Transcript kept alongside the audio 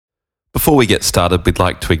Before we get started, we'd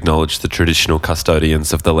like to acknowledge the traditional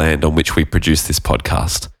custodians of the land on which we produce this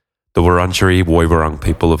podcast, the Wurundjeri Woiwurrung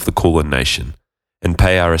people of the Kulin Nation, and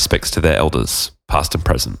pay our respects to their elders, past and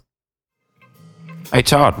present. Hey,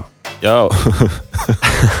 Todd. Yo.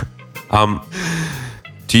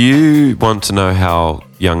 Do you want to know how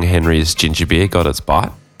young Henry's ginger beer got its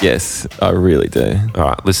bite? Yes, I really do. All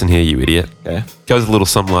right, listen here, you idiot. Okay. Goes a little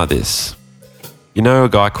something like this. You know a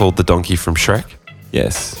guy called the donkey from Shrek?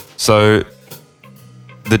 Yes. So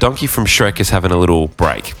the donkey from Shrek is having a little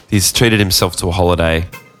break. He's treated himself to a holiday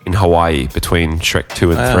in Hawaii between Shrek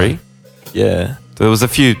 2 and 3. Yeah. There was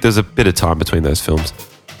a bit of time between those films.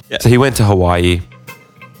 Yeah. So he went to Hawaii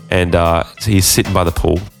and so he's sitting by the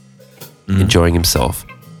pool, enjoying himself.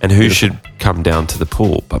 And who should come down to the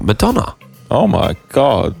pool but Madonna? Oh my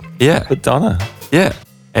God. Yeah. Madonna. Yeah.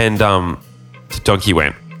 And the donkey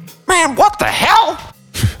went, "Man, what the hell?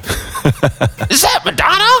 Is that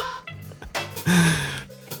Madonna?"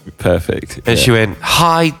 Perfect. And she went,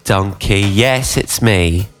 "Hi, donkey. Yes, it's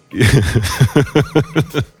me."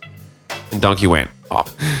 And donkey went, "Oh,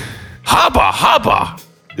 hubba, hubba."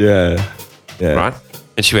 Yeah. Yeah. Right?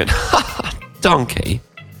 And she went, "Ha, donkey."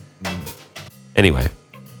 Anyway,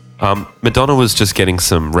 Madonna was just getting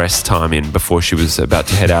some rest time in before she was about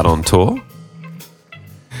to head out on tour.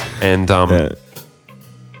 And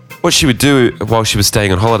what she would do while she was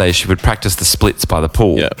staying on holiday, she would practice the splits by the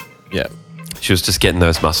pool. Yeah. Yeah. She was just getting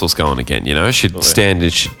those muscles going again, you know? She'd stand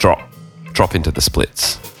and she'd drop into the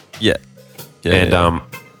splits. Yeah. Yeah. And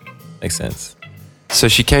makes sense. so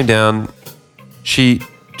she came down, she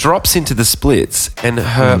drops into the splits and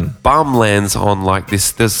her bum lands on like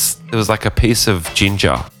this. There was like a piece of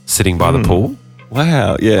ginger sitting by the pool.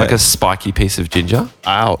 Wow. Yeah. Like a spiky piece of ginger.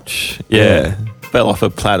 Ouch. Yeah. Fell off a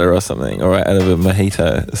platter or something, or out of a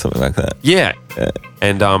mojito or something like that. Yeah.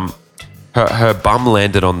 And her bum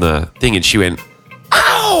landed on the thing and she went,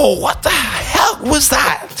 "Ow, what the hell was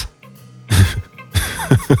that?"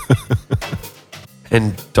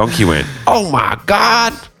 And donkey went, "Oh my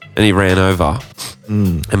God." And he ran over.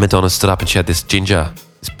 And Madonna stood up and she had this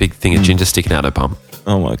big thing of ginger sticking out her bum.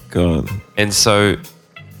 Oh my God. And so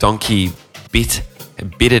donkey bit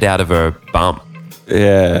it out of her bum.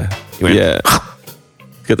 Yeah. He went, yeah.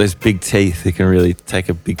 Got those big teeth. He can really take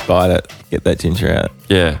a big bite at, get that ginger out.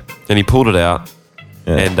 Yeah. And he pulled it out.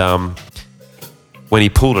 Yeah. And when he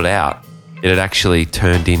pulled it out, it had actually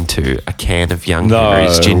turned into a can of Young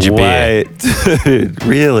Henry's ginger beer. Dude,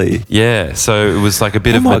 really? Yeah. So it was like a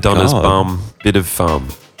bit of my Madonna's God. bum, bit of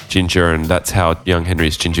ginger, and that's how Young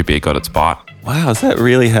Henry's ginger beer got its bite. Wow, is that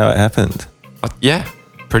really how it happened? Yeah.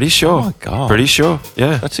 Pretty sure. Oh my God. Pretty sure.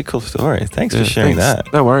 Yeah. Such a cool story. Thanks Yeah, for sharing thanks.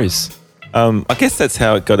 that. No worries. I guess that's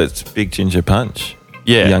how it got its big ginger punch.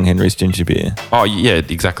 Yeah. Young Henry's ginger beer. Oh, yeah,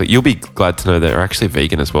 exactly. You'll be glad to know they're actually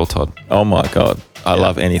vegan as well, Todd. Oh my God. I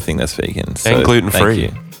love anything that's vegan. So And gluten-free.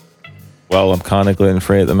 thank you. Well, I'm kind of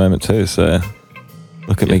gluten-free at the moment too, so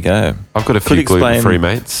look at me go. I've got a Could few explain- gluten-free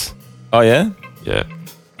mates. Oh yeah? Yeah.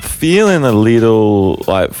 Feeling a little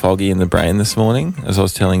like foggy in the brain this morning, as I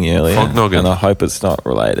was telling you earlier. Fog noggin. And I hope it's not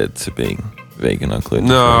related to being vegan or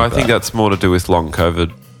gluten-free. No, I but- think that's more to do with long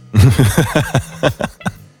COVID.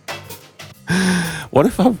 What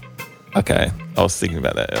if I... Okay, I was thinking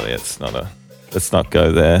about that earlier. Let's not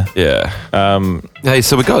go there. Yeah. Hey,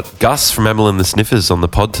 so we got Gus from Amyl and the Sniffers on the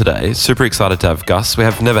pod today. Super excited to have Gus. We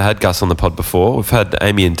have never had Gus on the pod before. We've had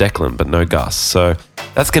Amy and Declan, but no Gus. So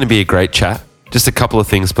that's going to be a great chat. Just a couple of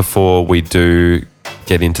things before we do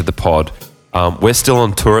get into the pod. We're still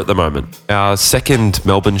on tour at the moment. Our second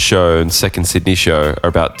Melbourne show and second Sydney show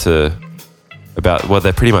are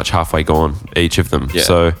they're pretty much halfway gone, each of them. Yeah.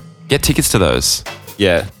 So get tickets to those.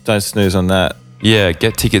 Yeah, don't snooze on that. Yeah,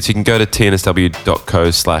 get tickets. You can go to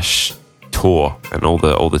tnsw.co/tour and all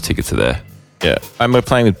the tickets are there. Yeah, and we're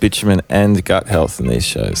playing with Bitumen and Gut Health in these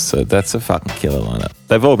shows, so that's a fucking killer lineup.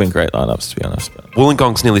 They've all been great lineups, to be honest. But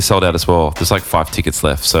Wollongong's nearly sold out as well. There's like 5 tickets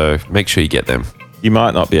left, so make sure you get them. you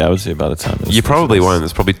might not be able to by the time. You probably won't.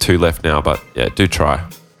 There's probably 2 left now, but yeah, do try.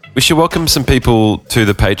 We should welcome some people to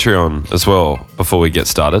the Patreon as well before we get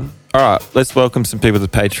started. All right, let's welcome some people to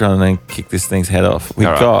Patreon and then kick this thing's head off. We've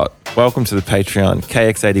All right. got, welcome to the Patreon,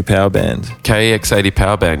 KX80 Power Band. KX80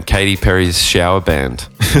 Power Band, Katy Perry's shower band.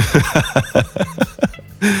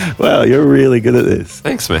 Wow, you're really good at this.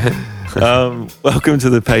 Thanks, man. Welcome to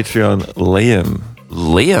the Patreon, Liam.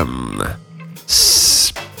 Liam.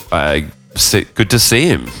 Good to see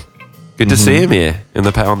him. Good to see him here on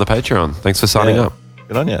the Patreon. Thanks for signing up.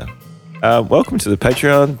 Good on you. Welcome to the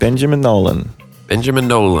Patreon, Benjamin Nolan. Benjamin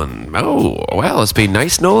Nolan. Oh, well, it's been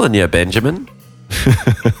nice knowing you, Benjamin.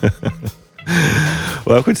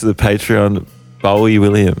 Welcome to the Patreon, Bowie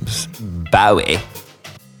Williams. Bowie.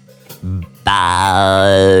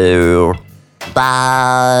 Bow.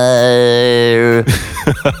 Bow.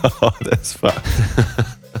 Oh, that's fun.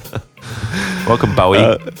 Welcome,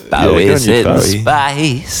 Bowie. Bowie's in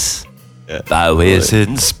space. Yeah. Bowie's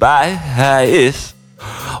in space.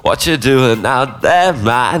 What you doing out there,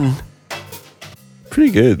 man?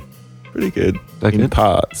 Pretty good. Pretty good. Okay. In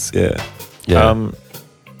parts, yeah. Yeah.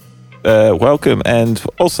 Welcome, and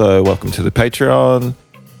also welcome to the Patreon,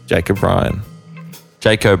 Jake O'Brien.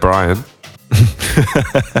 Jake O'Brien.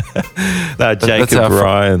 No, Jake that's our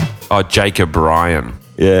O'Brien. Oh, Jake O'Brien.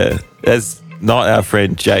 Yeah. That's not our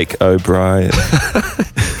friend Jake O'Brien.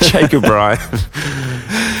 Jake O'Brien.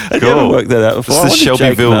 I never worked that out before. That's the I wonder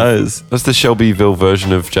if Jake knows. That's the Shelbyville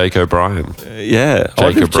version of Jake O'Brien. Yeah. I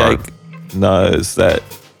wonder if O'Brien. Jake knows that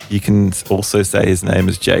you can also say his name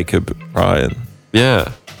is Jacob Bryan.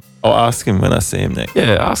 Yeah. I'll ask him when I see him next.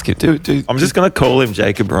 Yeah, ask him. I'm just going to call him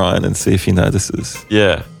Jacob Bryan and see if he notices.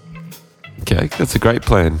 Yeah. Okay, that's a great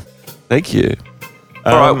plan. Thank you.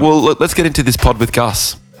 All right, well, let's get into this pod with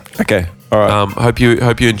Gus. Okay. All right. Hope you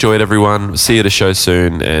enjoyed, everyone. See you at a show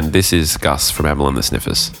soon. And this is Gus from Amyl and the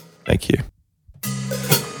Sniffers. Thank you.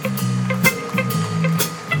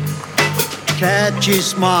 Catchy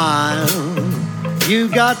smile, you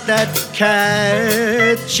got that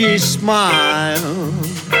catchy smile.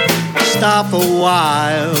 Stop a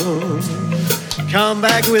while, come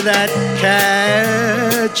back with that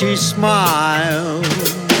catchy smile.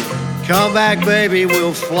 Come back, baby,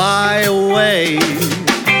 we'll fly away.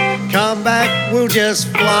 Come back, we'll just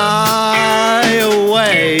fly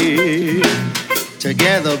away.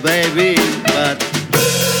 Together, baby, but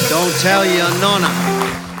don't tell your nonna.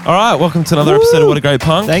 All right, welcome to another episode of What a Great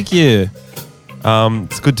Punk. Thank you.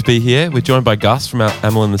 It's good to be here. We're joined by Gus from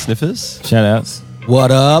Amyl and the Sniffers. Shout outs. What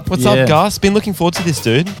up? What's Yeah. up, Gus? Been looking forward to this,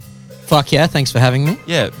 dude. Fuck yeah, thanks for having me.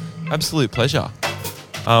 Yeah, absolute pleasure.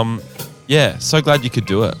 Yeah, so glad you could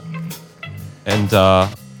do it. And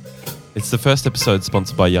it's the first episode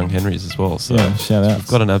sponsored by Young Henry's as well. So Yeah, shout outs. we've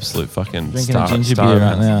got an absolute fucking Drinking star. a ginger star beer in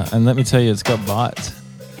right it. now. And let me tell you, it's got bites.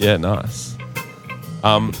 Yeah, nice.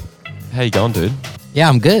 How you going, dude? Yeah,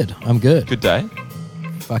 I'm good. Good day.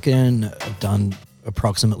 Fucking done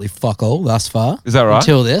approximately fuck all thus far. Is that right?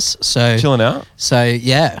 Until this. So Chilling out?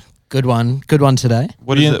 yeah, good one. Good one today.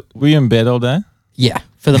 What were is you, it? Were you in bed all day? Yeah,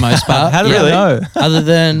 for the most part. How did yeah. I know?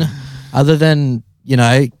 Other than, you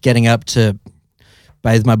know, getting up to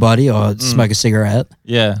bathe my body or smoke a cigarette,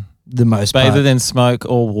 Yeah. the most Bathe part. it in smoke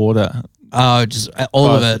or water. Oh, just all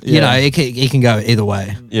of Both, it. You yeah. know, it can go either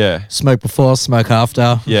way. Yeah. Smoke before, smoke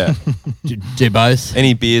after. Yeah. Do both.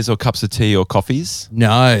 Any beers or cups of tea or coffees?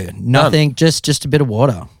 No, nothing. Just a bit of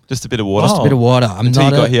water. Just a bit of water. Just a bit of water. I'm Until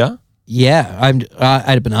not you got here? Yeah, I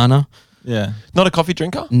ate a banana. Yeah. Not a coffee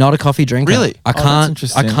drinker? Not a coffee drinker. Really? I that's can't.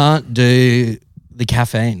 interesting. I can't do the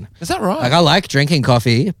caffeine. Is that right? Like I like drinking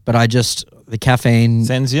coffee, but the caffeine.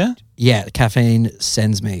 Sends you? Yeah, the caffeine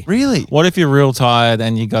sends me. Really? What if you're real tired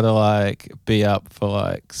and you got to like be up for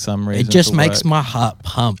like some reason? It just for makes work? my heart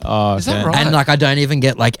pump, Oh, okay. Is that right? and like I don't even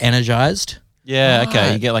get like energized. Yeah, okay.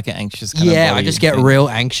 Right. You get like an anxious kind of Yeah, I body just get thing. real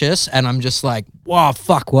anxious, and I'm just like, wow,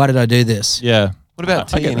 fuck, why did I do this? Yeah. What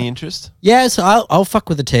about I tea? get Any that. interest? Yeah, so I'll fuck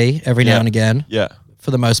with the tea every Yeah. now and again. Yeah. For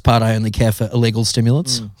the most part, I only care for illegal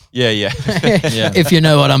stimulants. Yeah, yeah. Yeah. If you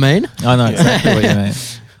know what I mean. I know exactly what you mean.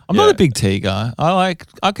 I'm Yeah. not a big tea guy.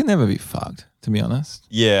 I can never be fucked, to be honest.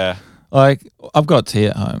 yeah. Like, I've got tea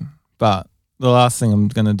at home, but the last thing I'm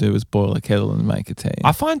going to do is boil a kettle and make a tea.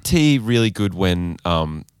 I find tea really good when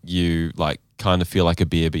you like kind of feel like a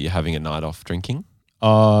beer, but you're having a night off drinking.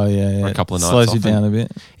 Oh, yeah. a couple of nights Slows off you down a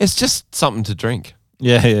bit. It's just something to drink.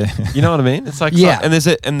 Yeah, yeah. You know what I mean? It's like Yeah. and there's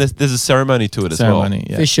a ceremony to it as Ceremony,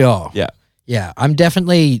 yeah. For sure. Yeah. Yeah, I'm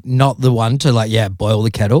definitely not the one to like, boil the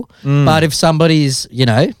kettle. But if somebody's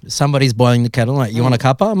boiling the kettle, like, you want a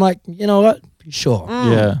cuppa? I'm like, you know what? Sure.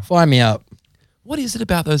 Yeah. Fire me up. What is it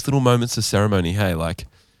about those little moments of ceremony? Hey, like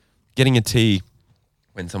getting a tea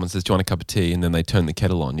when someone says, "Do you want a cup of tea?" and then they turn the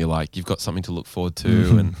kettle on. You're like, you've got something to look forward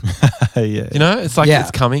to, and Yeah. you know, it's like Yeah.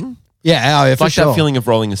 it's coming. Yeah, It's for like sure. that feeling of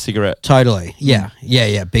rolling a cigarette. Totally. Yeah,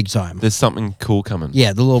 big time. There's something cool coming.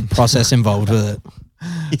 Yeah, the little process involved with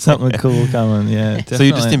it. Something cool coming, yeah. Definitely. So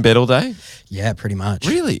you're just in bed all day? Yeah, pretty much.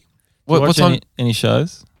 Really? Do you What watch time? any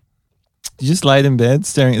shows? You just laid in bed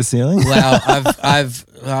staring at the ceiling? Well, I've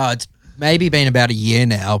it's maybe been about a year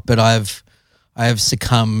now, but I have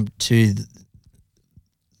succumbed to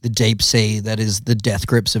the deep sea that is the death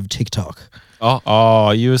grips of TikTok.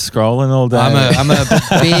 Oh, you were scrolling all day. I'm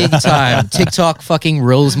a big time. TikTok fucking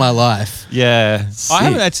rules my life. Yeah. I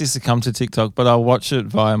haven't actually succumbed to TikTok, but I'll watch it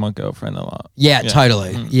via my girlfriend a lot. Yeah,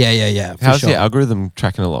 totally. Yeah. for How's sure. the algorithm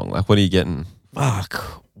tracking along? Like, what are you getting?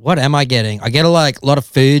 Fuck. What am I getting? I get a lot of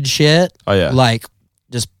food shit. Oh, yeah. Like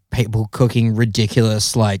just people cooking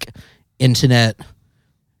ridiculous like internet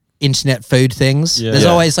food things. Yeah. There's Yeah.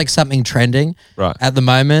 always like something trending. Right. At the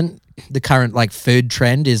moment, the current like food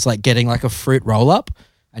trend is like getting like a fruit roll up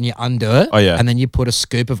and you undo it. Oh, yeah. And then you put a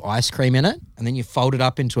scoop of ice cream in it and then you fold it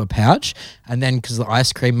up into a pouch. And then because the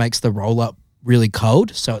ice cream makes the roll up really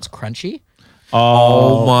cold, so it's crunchy.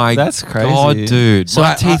 Oh my that's crazy. God, dude. So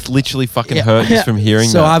my I- teeth literally fucking Yeah. hurt just from hearing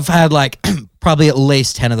So that. I've had like probably at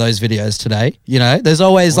least 10 of those videos today. You know, there's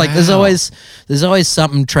always like there's Wow. always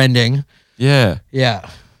something trending. Yeah. Yeah.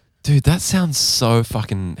 Dude, that sounds so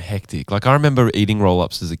fucking hectic. Like, I remember eating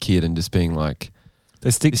roll-ups as a kid and just being like,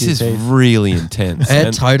 They stick this to your is teeth. really intense. Yeah,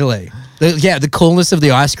 And- totally. The coolness of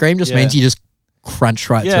the ice cream just Yeah. means you just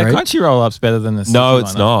crunch right Yeah, through. crunchy roll-up's better than the no, sticky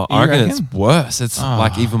it's one. not. You I reckon reckon? it's worse. It's Oh.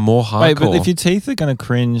 like even more hardcore. Wait, but if your teeth are going to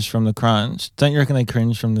cringe from the crunch, don't you reckon they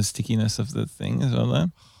cringe from the stickiness of the thing as well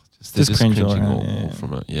then? They're just cringe all cringing around, all yeah.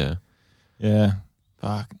 from it. Yeah. Yeah.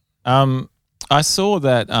 Fuck. I saw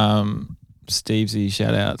that Stevesy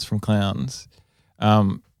shout-outs from Clowns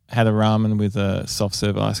had a ramen with a soft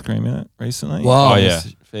serve ice cream in it recently. Wow. on Oh, his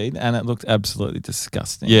yeah. Feed, and it looked absolutely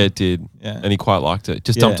disgusting. Yeah, it did. Yeah. And he quite liked it.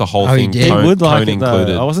 Just Yeah. dumped a whole Oh, he thing, did? He cone, would like cone it though.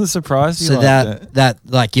 included. I wasn't surprised he So liked it. that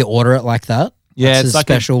like you order it like that. Yeah, That's it's a like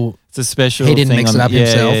a- special. It's a special He didn't thing mix on it up the- yeah,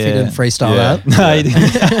 himself. yeah, He yeah. didn't freestyle Yeah. that. No, he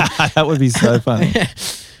didn't. That would be so funny.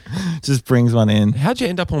 Just brings one in. How'd you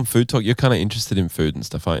end up on Food Talk? You're kind of interested in food and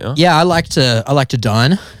stuff, aren't you? Yeah, I like to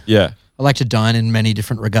dine. Yeah. I like to dine in many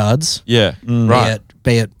different regards. Yeah. Mm. Right.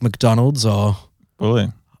 Be it McDonald's or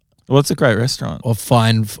Really. Well, it's a great restaurant.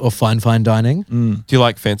 fine dining. Mm. Do you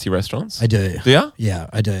like fancy restaurants? I do. Do you? Yeah,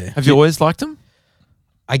 I do. Have you always liked them?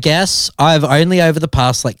 I guess I've only over the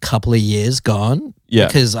past like couple of years gone. Yeah.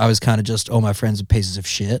 Because I was kind of just all my friends are pieces of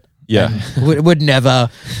shit. Yeah. Would never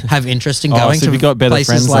have interest in Oh, going so to you got better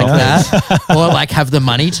places friends like now? that, or like have the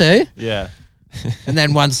money to. Yeah. And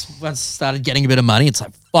then once started getting a bit of money, it's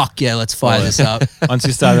like fuck yeah, let's fire this up. Once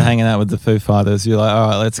you started hanging out with the Foo Fighters, you're like, all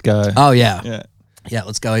right, let's go. Oh yeah, Yeah.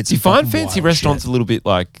 let's go. Eat Do you some find fucking fancy wild restaurants shit. a little bit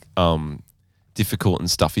like difficult and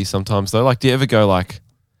stuffy sometimes though? Like, do you ever go like,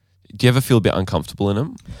 do you ever feel a bit uncomfortable in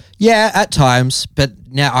them? Yeah, at times, but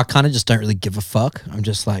now I kind of just don't really give a fuck. I'm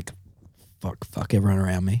just like, fuck everyone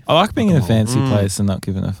around me. I like being in a fancy place and not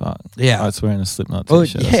giving a fuck. Yeah. I was wearing a Slipknot Oh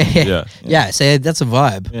t-shirt. yeah, Yeah. yeah. So that's a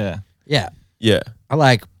vibe. Yeah. Yeah, Yeah. I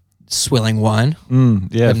like swilling wine.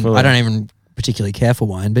 Yeah. And fully. I don't even particularly care for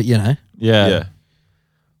wine, but you know. Yeah. Yeah.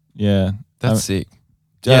 Yeah. That's sick.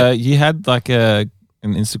 You had like an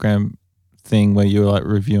Instagram thing where you were like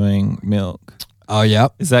reviewing milk. Oh yeah.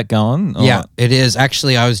 Is that going? Or- Yeah, it is.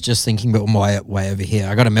 Actually, I was just thinking about my way over here.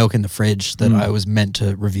 I got a milk in the fridge that I was meant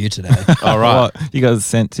to review today. All right. What? You got it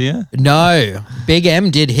sent to you? No, Big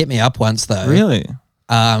M did hit me up once though. Really?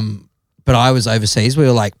 But I was overseas. We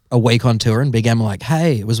were like a week on tour, and Big M were like,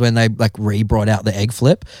 "Hey," it was when they like brought out the egg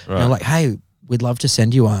flip. And they're like, "Hey, we'd love to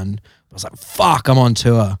send you one." I was like, "Fuck, I'm on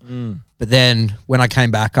tour." But then when I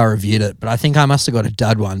came back, I reviewed it. But I think I must have got a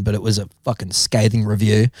dud one, but it was a fucking scathing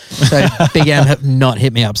review. So Big M have not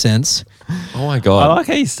hit me up since. Oh my I God. like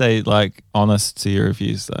how you stay like honest to your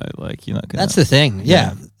reviews though. Like you're not gonna. That's the thing.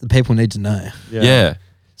 Yeah, the people need to know. Yeah.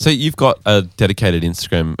 So you've got a dedicated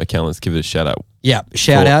Instagram account. Let's give it a shout out. Yeah,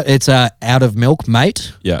 shout Cool. out. It's Out of Milk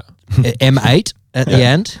Mate, Yeah. M8 at the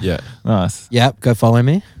end. Yeah. Nice. Yeah, go follow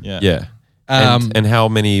me. Yeah. Yeah. And how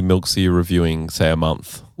many milks are you reviewing, say, a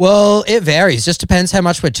month? Well, it varies. Just depends how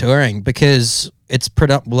much we're touring because it's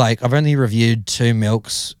like I've only reviewed 2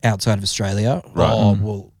 milks outside of Australia. Right.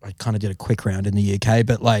 Well, I kind of did a quick round in the UK,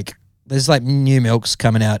 but like there's like new milks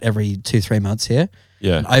coming out every 2-3 months here.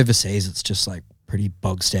 Yeah. And overseas, it's just like pretty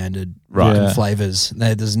bog standard Right. Yeah. flavors.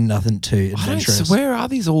 There's nothing too I don't, adventurous. so where are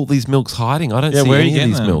all these milks hiding? I don't Yeah, see where are any you of getting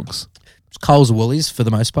these them? milks. It's Coles or Woolies for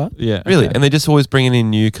the most part. Yeah. Really? okay. And they're just always bringing in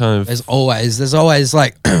new kind of... There's always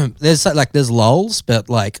like there's lols, but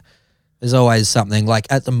like there's always something. Like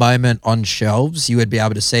at the moment on shelves, you would be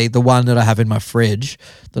able to see the one that I have in my fridge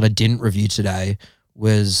that I didn't review today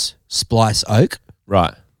was Splice Oak,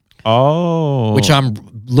 Right. Oh. which I'm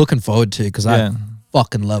looking forward to because Yeah. I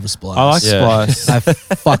fucking love a Splice. I like Yeah. Splice. I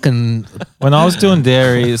fucking When I was doing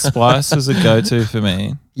dairy, Splice was a go-to for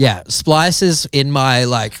me. yeah. Splice is in my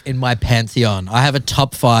pantheon. I have a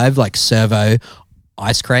top 5 like servo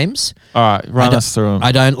ice creams. All right, run us through them.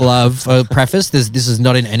 I don't love, preface, this is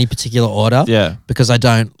not in any particular order. Yeah. Because I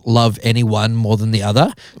don't love any one more than the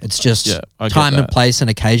other. It's just I get time and that. place and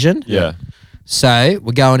occasion. Yeah. So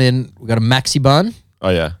we're going in, we've got a maxi bun, Oh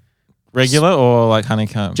yeah. Regular or like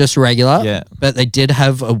honeycomb? just regular. Yeah. But they did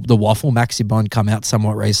have the waffle maxi bun come out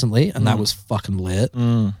somewhat recently, and that was fucking lit.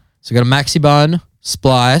 Mm. So we got a maxi bun,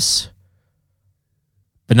 splice,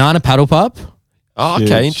 banana paddle pop, Oh,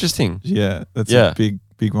 Huge. okay. Interesting. Yeah, that's Yeah. a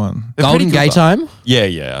big one. They're golden pretty gay good, time. Yeah,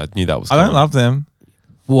 yeah. I knew that was. I don't coming. love them.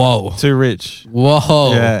 Whoa. Too rich.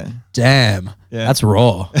 Whoa. Yeah. Damn. Yeah. That's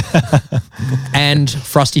raw. And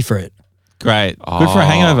frosty fruit. Great. Good for a Oh.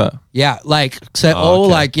 hangover. Yeah, like so Oh, all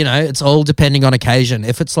okay. like, you know, it's all depending on occasion.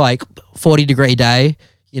 If it's like 40-degree day,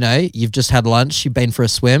 you know, you've just had lunch, you've been for a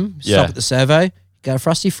swim, Yeah. stop at the servo, go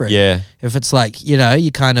frosty fruit. Yeah. If it's like, you know,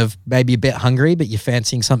 you kind of maybe a bit hungry, but you're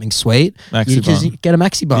fancying something sweet, Maxi you just bun. get a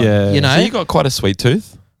maxi bun. Yeah. You know, So you got quite a sweet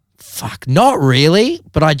tooth. fuck, not really,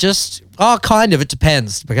 but I just kind of. It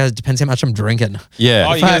depends because it depends how much I'm drinking. Yeah.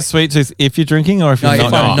 Oh, you get a sweet tooth if you're drinking or if you're No, not.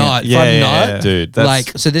 if I'm drinking? not. If Yeah, I'm yeah, not, yeah. dude. That's-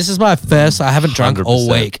 Like, so this is my first. I haven't drunk all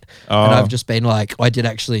 100%. week, Oh. and I've just been like, I did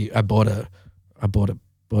actually. I bought a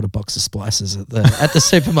box of splices at the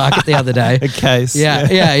supermarket the other day. a case.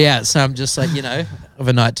 Yeah. So I'm just like, you know, of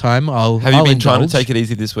a night time, I'll. Have you I'll been trying to indulge. take it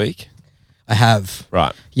easy this week? I have.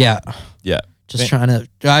 Right. Yeah. Yeah. Just trying to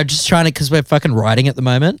because we're fucking riding at the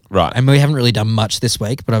moment. Right. And we haven't really done much this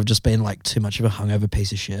week, but I've just been like too much of a hungover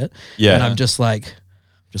piece of shit. Yeah. And I'm just like,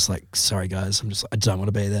 sorry guys, I don't want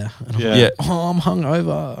to be there. And I'm Yeah. like, Yeah. oh, I'm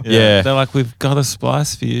hungover. Yeah. They're like, we've got a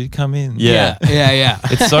splice for you. Come in. Yeah. Yeah.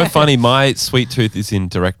 It's so funny. My sweet tooth is in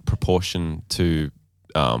direct proportion to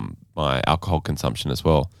my alcohol consumption as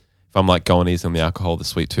well. If I'm like going easy on the alcohol, the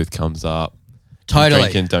sweet tooth comes up. Totally.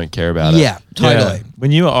 Drinking, don't care about it. Yeah, totally. Yeah.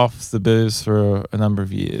 When you were off the booze for a number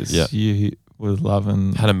of years, Yeah. you were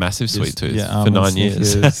loving. Had a massive sweet tooth for almond 9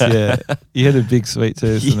 years. Snickers. Yeah. You had a big sweet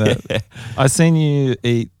tooth. And that. I seen you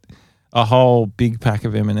eat a whole big pack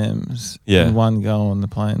of M&Ms Yeah. in one go on the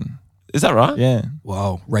plane. Is that right? Yeah.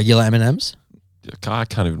 Wow. Regular M&Ms? I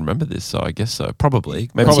can't even remember this, so I guess so. Probably.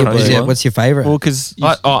 Maybe Probably. it's only one. What's your favorite? Well, because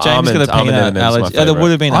James almond- got a almond peanut M&Ms my allergy. Oh, there favourite. would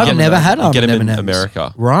have been. I've almond never had You get almond them in M&Ms.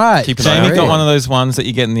 America. Right. Keep an eye Jamie on got it. one of those ones that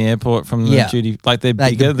you get in the airport from the Yeah. duty, like they're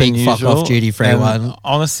Like bigger the big than fuck usual. off duty-free And one.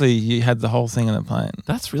 Honestly, you had the whole thing on a plane.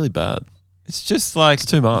 That's really bad. It's just like It's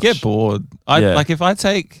too much. You get bored. Yeah. Like if I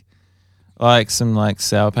take like some like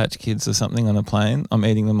Sour Patch Kids or something on a plane, I'm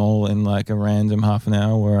eating them all in like a random half an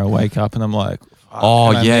hour where I wake up and I'm like, fuck, Oh,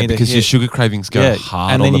 and I yeah, need a because your hit. sugar cravings go Yeah,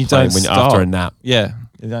 hard and on then the you plane don't when you're stop. after a nap. Yeah,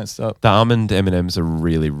 you don't stop. The almond M&Ms are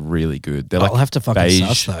really, really good. They're I'll like have to fucking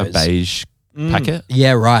beige, suss a those. beige packet.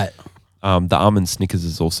 Yeah, right. The almond Snickers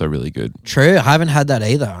is also really good. True. I haven't had that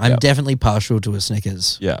either. I'm Yep. definitely partial to a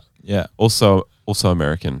Snickers. Yeah. Yeah, Also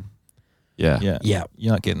American. Yeah. yeah, Yeah.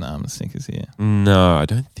 You're not getting almond Snickers here. No, I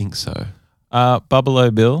don't think so.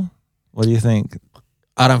 Bubbalo Bill, what do you think?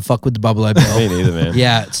 I don't fuck with the Bubble O Bill. Me neither, man.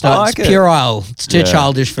 Yeah, it's I not. like it's it. puerile. It's too Yeah.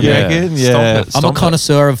 childish for You me. reckon? Stomp Yeah. it, I'm a stomp it.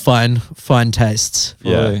 connoisseur of fine tastes.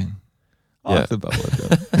 Yeah. Fully. I Yeah. like the Bubbalo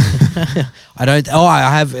Bill. I don't. Oh, I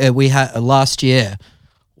have. We had last year.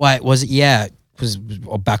 Wait, was it? Yeah, was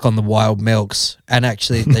back on the Wild Milks, and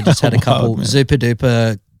actually they just had a couple Wild Milk. super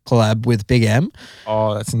duper collab with Big M.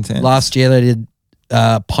 Oh, that's intense. Last year they did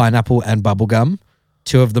pineapple and bubblegum,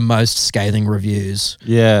 two of the most scathing reviews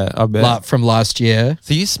Yeah, I bet. from last year.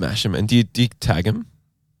 So you smash them, and do you tag them?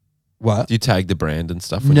 What? Do you tag the brand and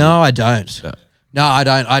stuff? when No, I don't. No. No, I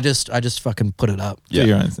don't. I just fucking put it up. Do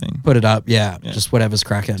your own thing. Put it up. Yeah, Yeah. just whatever's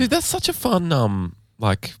cracking. Dude, that's such a fun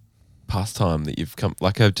like pastime that you've come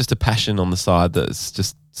like just a passion on the side that's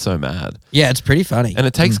just so mad, Yeah, it's pretty funny. and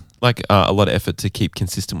it takes like a lot of effort to keep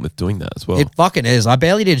consistent with doing that as well. It fucking is. I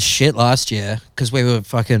barely did shit last year because we were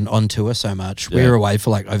fucking on tour so much. We Yeah. were away for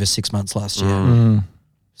like over 6 months last year. Mm.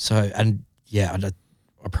 So, and yeah,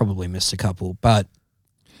 I probably missed a couple, but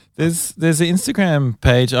There's an Instagram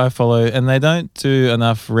page I follow, and they don't do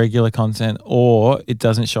enough regular content, or it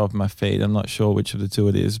doesn't show up in my feed. I'm not sure which of the two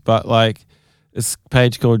it is, but like this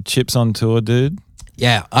page called Chips on Tour, dude.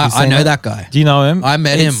 yeah, You I seen know it? that guy. Do you know him? I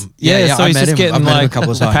met It's- him. Yeah, so I he's met just him. getting I've met him like a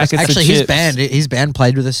couple of times. packets of Actually, chips. his band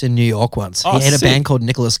played with us in New York once. Oh, he had a sick. band called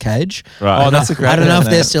Nicolas Cage. Right. Oh, that's a great I don't know if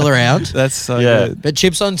name. they're still around. That's so Yeah. good. But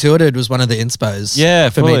Chips on Tour, dude, was one of the inspos. Yeah,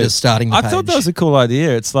 for me fully. to starting the I page. thought that was a cool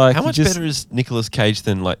idea. It's like How you much just, better is Nicolas Cage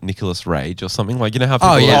than like Nicolas Rage or something? Like, you know how people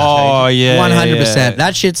Oh, yeah. Oh yeah, 100%. yeah.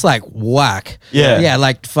 That shit's like whack. Yeah. Yeah,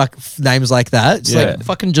 like fuck names like that. It's Yeah. like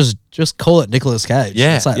fucking just call it Nicolas Cage.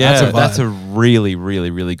 Yeah, It's like, yeah, that's a vibe. really, really,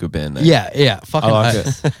 really good band name. Yeah, fucking I like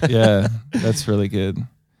oath. it. Yeah, that's really good.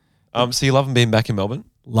 So you love them being back in Melbourne?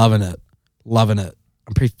 Loving it.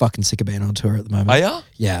 I'm pretty fucking sick of being on tour at the moment. Are ya?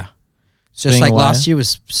 Yeah. It's just Being like away? last year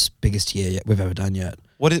was biggest year we've ever done yet.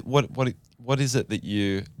 What is it that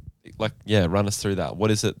you like? Yeah, run us through that.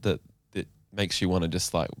 What is it that makes you want to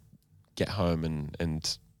just like get home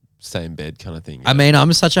and stay in bed kind of thing? I mean,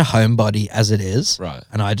 I'm such a homebody as it is. Right.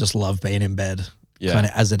 And I just love being in bed Yeah. kind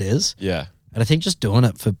of as it is. Yeah. And I think just doing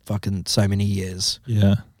it for fucking so many years.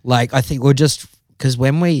 Yeah. Like, I think we're just, because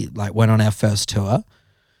when we like went on our first tour,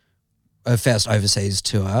 our first overseas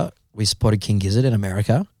tour, we supported King Gizzard in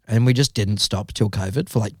America, and we just didn't stop till COVID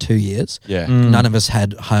for like 2 years. Yeah. None of us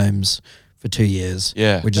had homes for 2 years.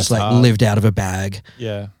 Yeah. We just That's like hard. lived out of a bag,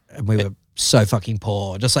 Yeah. and we were so fucking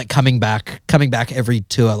poor. Just like coming back every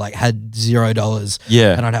tour, like had $0.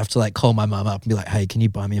 Yeah. And I'd have to like call my mum up and be like, hey, can you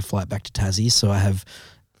buy me a flight back to Tassie so I have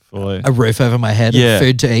Fully. a roof over my head Yeah. and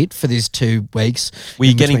food to eat for these 2 weeks. Were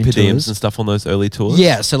you in getting per between diems tours. and stuff on those early tours?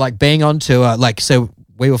 Yeah, so like being on tour, like so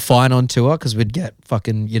we were fine on tour because we'd get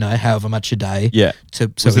fucking, you know, however much a day. Yeah.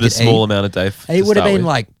 To, so Was we it a could small eat. amount a day? It would have been with?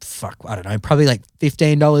 like, fuck, I don't know, probably like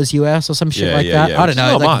 $15 US or some shit Yeah, like yeah, that. yeah, I which don't is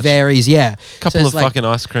know, not like much. varies, yeah. a couple So of it's like- fucking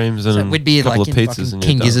ice creams and so we'd be a couple like of in pizzas fucking and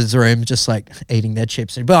King you're done. Gizzard's room, just like eating their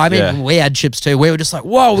chips. But I mean, Yeah. we had chips too. We were just like,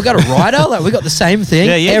 whoa, we got a rider. Like we got the same thing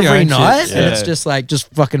Yeah, you had your every own night, chips, and yeah. it's just like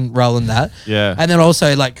just fucking rolling that. Yeah. And then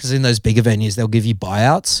also like because in those bigger venues they'll give you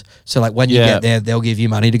buyouts. So like when you Yeah. get there, they'll give you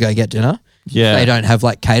money to go get dinner. Yeah. They don't have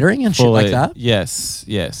like catering and shit Fully. like that. Yes.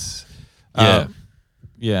 Yes. Yeah.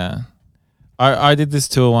 Yeah. I did this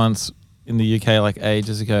tour once in the UK like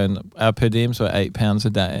ages ago, and our per diems were £8 a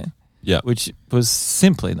day, Yeah. which was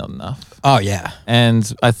simply not enough. Oh yeah.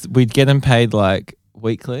 And we'd get them paid like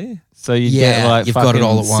weekly. So you'd Yeah, get like you've got it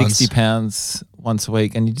all at once. £60 once a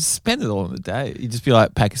week, and you just spend it all in the day. You just be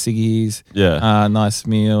like pack of ciggies, Yeah. nice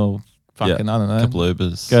meal, fucking I don't know, couple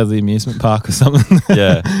Ubers. go to the amusement park or something.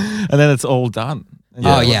 Yeah. and then it's all done. And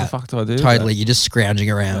you're Oh, like, yeah. what the fuck do I do? with Totally. You're just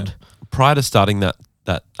scrounging around. Prior to starting that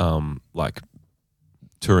like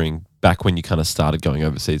touring, back when you kind of started going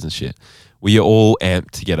overseas and shit, were you all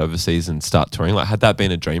amped to get overseas and start touring? Like, had that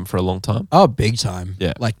been a dream for a long time? Oh, big time.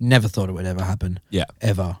 Yeah. Like never thought it would ever happen. Yeah.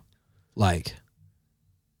 Ever. Like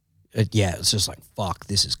it's just like fuck,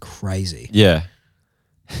 this is crazy. Yeah.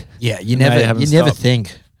 Yeah, you Now you never haven't you never stopped.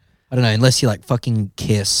 think. I don't know, unless you like fucking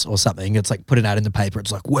Kiss or something. It's like putting out in the paper.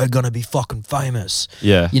 It's like we're gonna be fucking famous.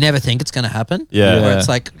 Yeah. You never think it's gonna happen. Yeah. Where it's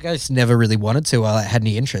like I just never really wanted to. I had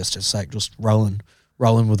any interest. It's like just rolling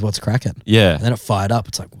with what's cracking. Yeah. And then it fired up.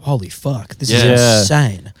 It's like holy fuck, this Yeah. is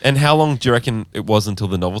insane. And how long do you reckon it was until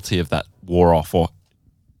the novelty of that wore off, or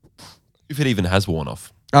if it even has worn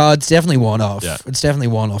off? Oh, it's definitely worn off. Yeah. It's definitely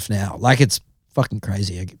worn off now. Like it's fucking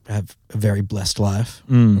crazy. I have a very blessed life.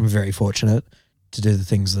 I'm very fortunate to do the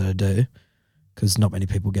things that I do because not many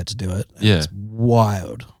people get to do it. And Yeah. It's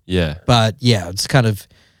wild. Yeah. But yeah, it's kind of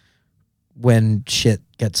when shit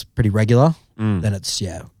gets pretty regular, Mm. then it's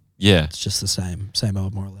Yeah. it's just the same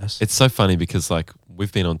old more or less. It's so funny because like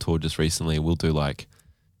we've been on tour just recently. We'll do like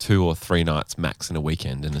 2 or 3 nights max in a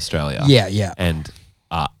weekend in Australia. yeah. And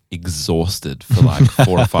are exhausted for like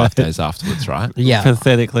 4 or 5 days afterwards, right? Yeah.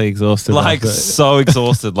 Pathetically exhausted. Like after- so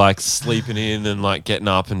exhausted, like sleeping in and like getting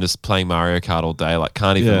up and just playing Mario Kart all day. Like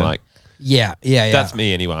can't even Yeah. like. Yeah. That's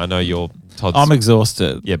me anyway. I know you're Todd's. I'm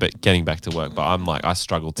exhausted. yeah, but getting back to work. But I'm like I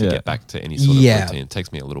struggle to get back to any sort of Yeah. routine. It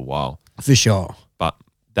takes me a little while. For sure. But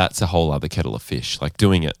that's a whole other kettle of fish. Like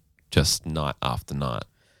doing it just night after night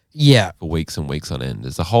Yeah. for weeks and weeks on end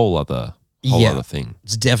is a whole other Yeah. other thing.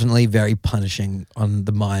 It's definitely very punishing on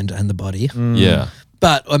the mind and the body. Yeah.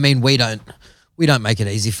 But I mean, we don't make it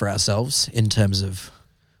easy for ourselves in terms of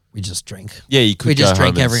we just drink. Yeah, you could We go just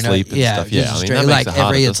drink home every and night. sleep and Yeah, stuff. you Yeah, just I mean, drink, that makes like it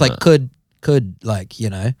harder, it's like doesn't it? could like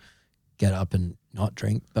get up and not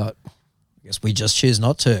drink, but I guess we just choose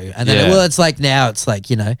not to. And then Yeah. it's like now it's like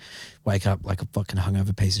wake up like a fucking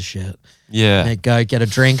hungover piece of shit. Yeah. And go get a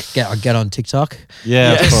drink. Get on TikTok.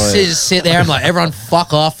 Yeah. Yeah. fully. Just sit there. I'm like everyone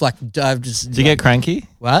fuck off. Like I've just. Do you get cranky?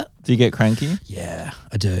 what? Do you get cranky? Yeah,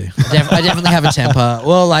 I do. I definitely have a temper.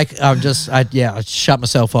 Well, like I shut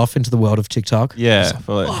myself off into the world of TikTok. Yeah.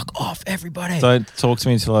 Fully. Fuck off, everybody. Don't talk to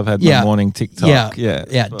me until I've had Yeah. my morning TikTok.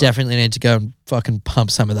 yeah. Definitely need to go and fucking pump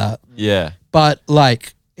some of that. Yeah. But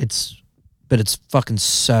like it's fucking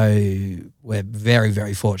so. We're very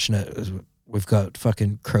very fortunate. We've got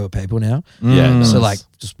fucking crew of people now. Yeah. So Nice. like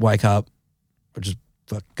just wake up, or just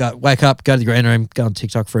wake up, go to the green room, go on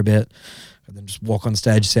TikTok for a bit, and then just walk on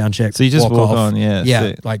stage, sound check. So you just walk off. on, yeah. Yeah,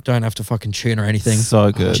 sick. like don't have to fucking tune or anything.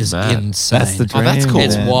 So good. Which is man. insane. That's the dream. Oh, that's cool.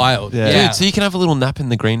 It's man. wild. Yeah. Yeah. Dude, so you can have a little nap in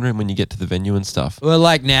the green room when you get to the venue and stuff. Well,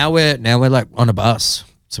 like now we're like on a bus.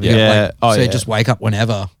 So we Yeah. got, you just wake up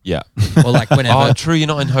whenever, Yeah. or like whenever. Oh, true. You're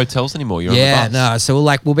not in hotels anymore. You're yeah, on the bus. no. So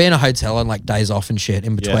we'll be in a hotel on like days off and shit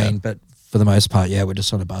in between, but for the most part, we're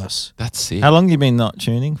just on a bus. That's sick. How long you been not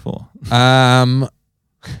tuning for?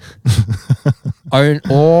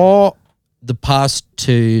 Or the past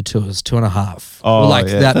 2 tours, 2.5. Oh, that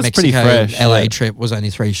that's pretty Mexico fresh, LA trip was only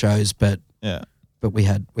 3 shows, but Yeah. we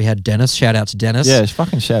had Dennis. Shout out to Dennis. Yeah,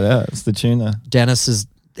 fucking shout out. It's the tuna. Dennis is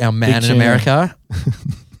our man in tuna. America.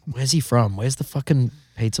 Where's he from? Where's the fucking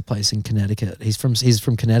pizza place in Connecticut? He's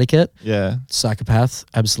from Connecticut. Yeah. Psychopath,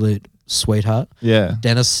 absolute sweetheart. Yeah.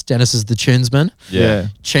 Dennis is the tunesman. Yeah.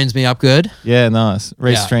 Tunes me up good. Yeah, nice. Yeah.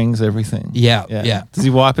 Restrings everything. Yeah. Does he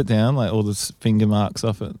wipe it down, like all the finger marks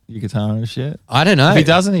off it, your guitar and shit? I don't know. If he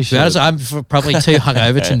doesn't, he To be honest, should. I'm probably too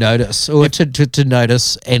hungover to notice or to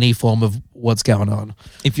notice any form of what's going on.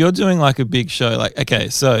 If you're doing like a big show, like, okay,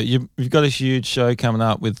 so you've got a huge show coming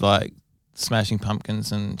up with like Smashing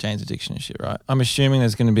Pumpkins and Jane's Addiction and shit, right? I'm assuming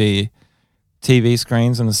there's going to be TV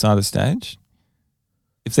screens on the side of the stage.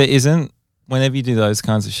 If there isn't, whenever you do those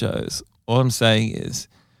kinds of shows, all I'm saying is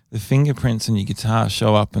the fingerprints on your guitar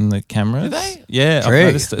show up in the cameras. Do they? Yeah, True. I've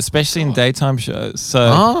noticed it, especially in daytime shows.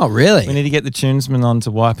 So Oh, really? we need to get the tunesman on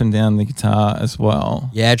to wiping down the guitar as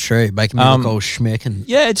well. Yeah, true. Making me look all schmick and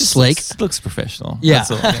Yeah, it just sleek. looks professional. Yeah.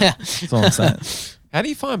 That's all, that's all I'm saying. How do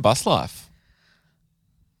you find bus life?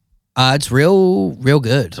 It's real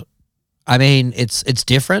good. I mean, it's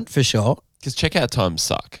different for sure. Because checkout times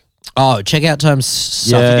suck. Oh, checkout times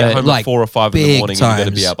suck. Yeah. You get home like at 4 or 5 in the big morning and you got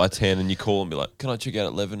to be times. out by 10 and you call and be like, can I check out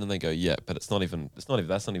at 11? And they go, yeah, but that's not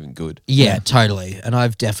even good. Yeah, totally. And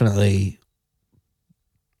I've definitely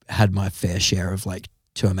had my fair share of like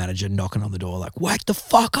tour manager knocking on the door like, wake the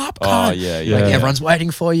fuck up, cunt. Oh, yeah. Yeah. Like everyone's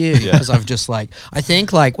waiting for you Yeah. because I've just like, I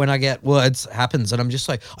think like when I get words happens and I'm just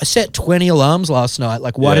like, I set 20 alarms last night.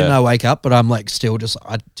 Like why Yeah. didn't I wake up? But I'm like still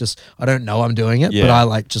I don't know I'm doing it, Yeah. but I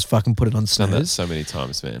like just fucking put it on Done that snooze. so many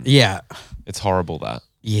times, man. Yeah. It's horrible that.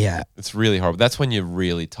 Yeah. It's really horrible. That's when you're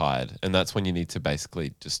really tired and that's when you need to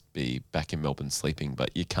basically just be back in Melbourne sleeping,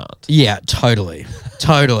 but you can't. Yeah, totally.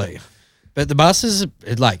 Totally. But the bus is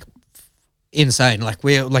like insane. Like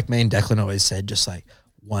me and Declan always said, just like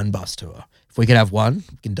one bus tour. If we could have one,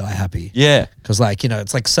 we can die happy. Yeah. Because like,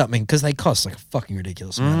 it's like something, because they cost like a fucking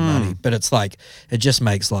ridiculous amount of money. But it's like, it just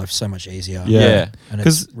makes life so much easier. Yeah. And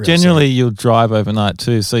Because it's real generally sad. you'll drive overnight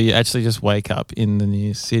too, so you actually just wake up in the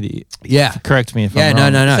new city. Yeah. Correct me if Yeah, I'm no,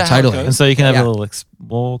 wrong. no, Is no, that how it totally. goes? And so you can have Yeah. a little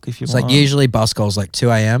walk if you It's want. like usually bus goes like 2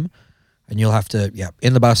 a.m. and you'll have to,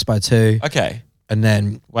 in the bus by 2 Okay. and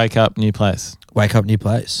then wake up, new place. wake up new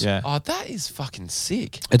place. Yeah. Oh, that is fucking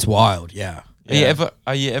sick. It's wild, yeah.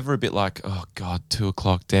 Are you ever a bit like, oh God, 2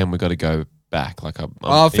 o'clock, damn, we got to go back? Like, I'm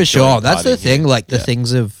Oh, for enjoying sure. That's the partying thing, here. like the Yeah.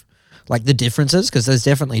 things of, like the differences, because there's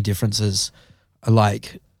definitely differences.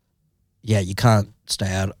 Like, yeah, you can't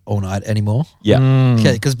stay out all night anymore. Yeah. Mm.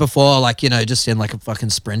 Because before, like, just in like a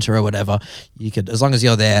fucking Sprinter or whatever, you could, as long as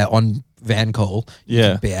you're there on van call, you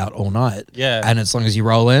Yeah. can be out all night. Yeah. And as long as you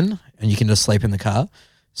roll in and you can just sleep in the car.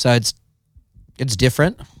 So it's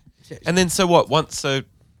different. And then so what? So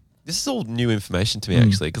this is all new information to me Mm.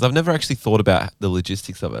 actually, because I've never actually thought about the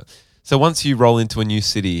logistics of it. So once you roll into a new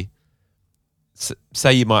city,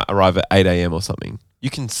 say you might arrive at 8 a.m. or something, you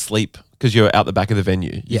can sleep because you're out the back of the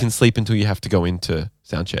venue. You Yeah. can sleep until you have to go into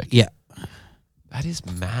sound check. Yeah. That is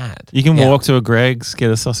mad. You can Yeah. walk to a Greg's,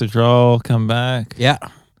 get a sausage roll, come back. Yeah.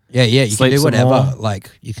 Yeah. You Sleep can do some whatever. more.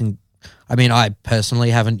 Like, you can, I mean, I personally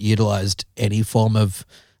haven't utilized any form of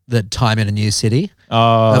the time in a new city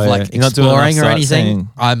Oh, of yeah. like You're not doing exploring enough or anything.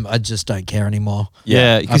 sightseeing. I just don't care anymore.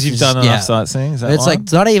 Yeah, because I've you've just- done enough yeah. sightseeing. Is that It's why? like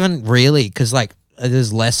it's not even really because like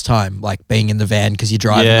there's less time like being in the van because you're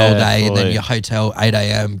driving Yeah, all day and then fully. your hotel 8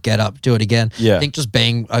 a.m. get up, do it again. Yeah. I think just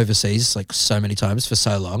being overseas like so many times for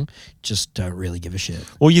so long, just don't really give a shit.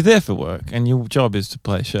 well, you're there for work, and your job is to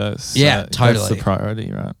play shows. So Yeah, That's totally. the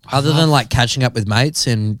priority, right? Other than like catching up with mates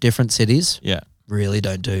in different cities, Yeah. really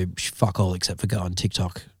don't do fuck all except for go on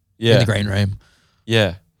TikTok in Yeah. the green room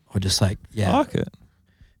Yeah. or just like I yeah, like it.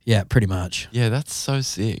 yeah, pretty much. Yeah, that's so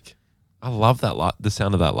sick. I love that the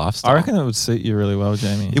sound of that lifestyle. I reckon it would suit you really well,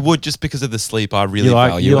 Jamie. it would, just because of the sleep. I really you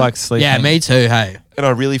like value you it. like sleeping. Yeah, me too. Hey, And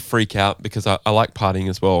I really freak out because I like partying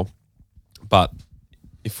as well. But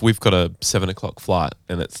if we've got a 7 o'clock flight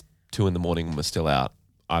and it's 2 in the morning and we're still out,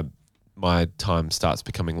 my time starts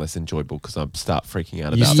becoming less enjoyable because I start freaking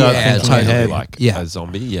out You about start thinking totally ahead. like Yeah. a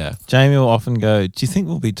zombie. Yeah. Jamie will often go, "Do you think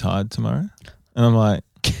we'll be tired tomorrow?" And I'm like,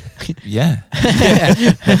 "Yeah,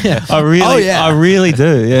 yeah. I really, Oh, yeah. I really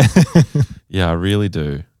do." Yeah, Yeah, I really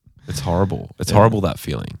do. It's horrible. It's horrible, that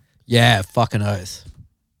feeling. Yeah, fucking oath.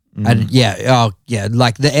 And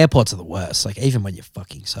like the airports are the worst. Like even when you're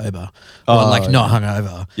fucking sober or not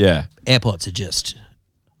hungover, airports are just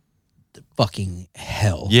the fucking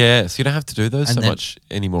hell. Yeah, so you don't have to do those And so then- much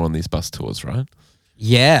anymore on these bus tours, right?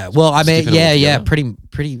 Yeah. Well, I mean, Stick it all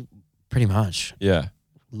together. pretty much Yeah.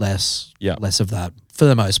 less of that for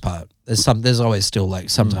the most part. There's always still like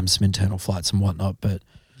sometimes some internal flights and whatnot, but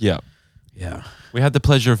Yeah. yeah. We had the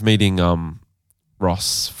pleasure of meeting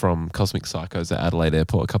Ross from Cosmic Psychos at Adelaide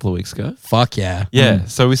Airport a couple of weeks ago. Fuck yeah. Yeah,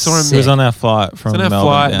 so we saw him. He was on our flight from on our Melbourne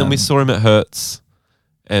flight, and down. then we saw him at Hertz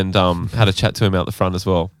and had a chat to him out the front as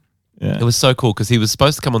well. Yeah. It was so cool because he was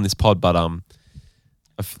supposed to come on this pod, but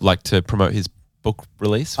like to promote his book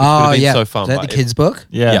release, which would have been so fun. Is that but the kids' book?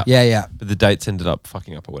 Yeah. Yeah. but the dates ended up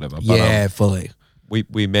fucking up or whatever. But, Yeah, fully.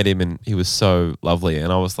 we met him and he was so lovely,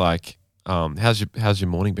 and I was like, how's your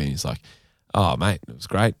morning been? He's like, oh mate, it was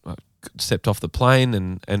great. I stepped off the plane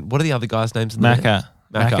and what are the other guys' names in the band? Macca.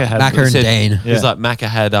 Macca and Dean. He was like Macca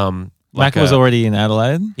had like Macca was already in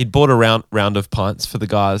Adelaide he'd bought a round of pints for the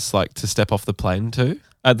guys like to step off the plane to.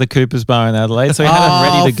 at the Cooper's Bar in Adelaide, so he had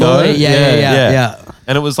them ready to fully. go. Yeah.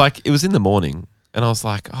 And it was in the morning, and I was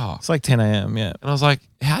like, oh, It's like 10 a.m. Yeah. and I was like,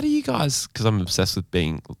 how do you guys? Because I'm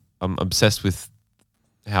obsessed with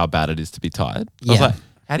how bad it is to be tired. I was Yeah. like,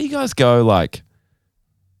 how do you guys go like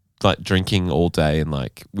drinking all day and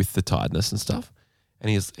like with the tiredness and stuff? And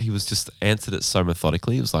he was just answered it so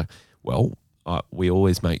methodically. He was like, well, we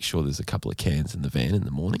always make sure there's a couple of cans in the van in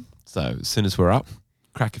the morning. So as soon as we're up,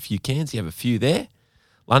 crack a few cans. You have a few there.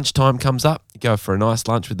 Lunchtime comes up. You go for a nice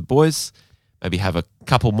lunch with the boys. Maybe have a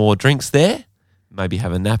couple more drinks there. Maybe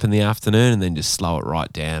have a nap in the afternoon, and then just slow it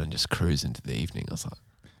right down and just cruise into the evening. I was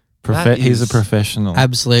like, He's a is- professional.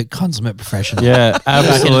 Absolute consummate professional. Yeah,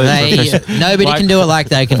 absolutely. Nobody Like, can do it like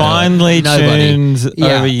they can finely do it. Nobody. tuned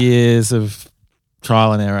Yeah. over years of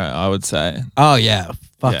trial and error, I would say. Oh yeah.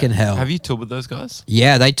 Fucking Yeah. hell. have you toured with those guys?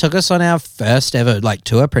 Yeah, they took us on our first ever like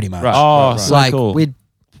tour pretty much. Right. Oh, so like cool. we'd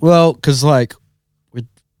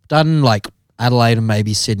done like Adelaide and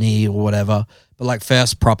maybe Sydney or whatever, but like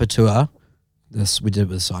first proper tour, this we did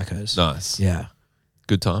with Psychos. Nice. Yeah,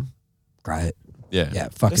 Good time. great. Yeah. Yeah,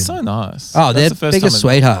 fucking. They're so nice. Oh, That's they're the first biggest time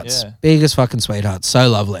sweethearts. Yeah. Biggest fucking sweethearts. So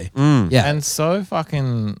lovely. Mm. Yeah. And so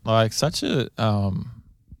fucking like such a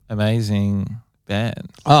amazing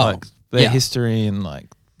band. Oh, like their yeah. history and like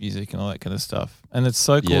music and all that kind of stuff. And it's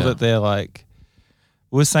so cool Yeah. that they're like,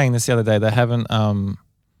 we were saying this the other day, they haven't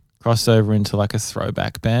crossed over into like a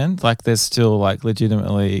throwback band. Like they're still like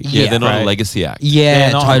legitimately Yeah, they're not a great. legacy act. Yeah,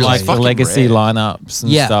 They're not totally. like the Fucking legacy rare. lineups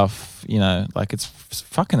and Yeah. stuff, you know, like it's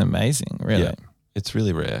fucking amazing, really. Yeah. It's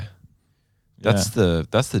really rare. That's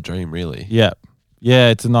the dream, really. Yeah.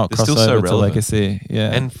 Yeah, to not They're cross still so over to relevant. legacy.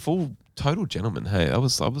 Yeah. And full total gentleman. Hey, I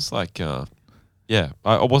was like, I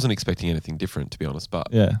wasn't expecting anything different, to be honest, but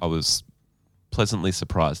Yeah. I was pleasantly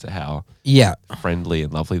surprised at how Yeah. friendly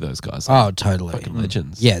and lovely those guys are. Oh, totally. Fucking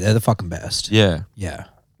legends. Yeah, they're the fucking best. Yeah. Yeah.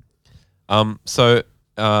 So,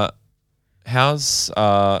 how's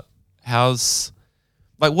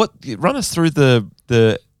like what? Run us through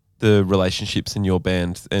the relationships in your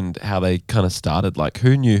band and how they kind of started. Like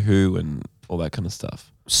who knew who and all that kind of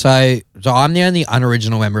stuff. So I'm the only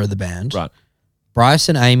unoriginal member of the band. Right. Bryce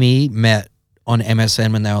and Amy met on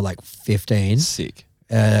MSN when they were like 15. Sick.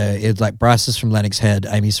 It's like Bryce is from Lennox Head,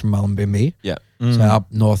 Amy's from Mullumbimby, Yeah. Mm. so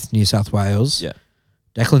up north New South Wales. Yeah.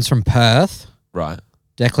 Declan's from Perth. Right.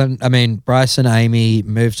 Bryce and Amy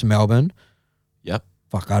moved to Melbourne. Yep.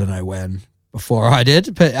 Fuck, I don't know when. Before I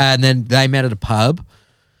did, but and then they met at a pub,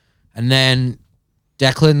 and then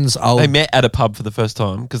Declan's old. They met at a pub for the first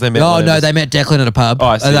time because they met. Oh no, whenever- they met Declan at a pub. Oh,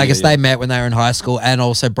 I see, And I yeah, guess yeah. they met when they were in high school, and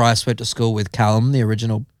also Bryce went to school with Callum, the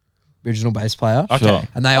original bass player. Okay. Sure.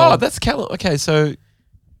 And they all that's Callum. Okay, so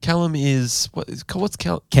Callum is what's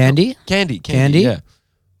Callum? Candy. Candy. Candy? Yeah.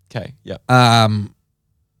 Okay. Yeah.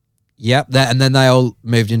 Yep. And then they all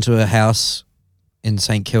moved into a house in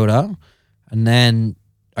St Kilda, and then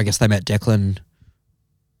I guess they met Declan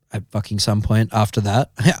at fucking some point after that.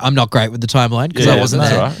 I'm not great with the timeline because I wasn't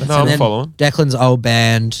that's there. all right. No, And I'm then following. Declan's old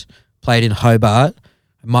band played in Hobart.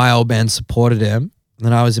 My old band supported him. And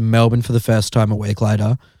then I was in Melbourne for the first time a week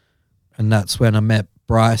later, and that's when I met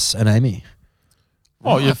Bryce and Amy.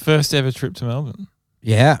 Oh, your first ever trip to Melbourne.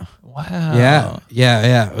 Yeah. Wow.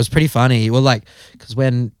 Yeah. It was pretty funny. Well, like, because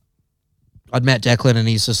when I'd met Declan and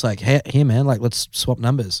he's just like, hey, here, man, like, let's swap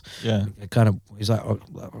numbers. Yeah. He's like, I'll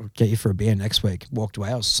get you for a beer next week. Walked away.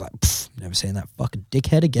 I was just like, never seen that fucking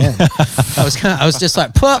dickhead again. I was just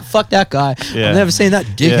like, fuck that guy. Yeah. I've never seen that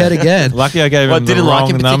dickhead again. Lucky I gave him the didn't like wrong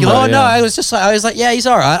him number. particularly? Oh no! yeah. I was like, yeah, he's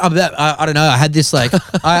all right. I don't know. I had this like,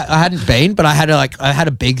 I hadn't been, but I had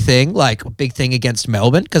a big thing against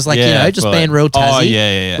Melbourne because just fully. being real Tassie. Oh,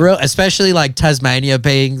 yeah. Real, especially like Tasmania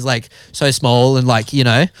being like so small and like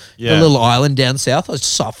the little island down south. I was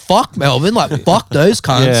just like, fuck Melbourne, like fuck those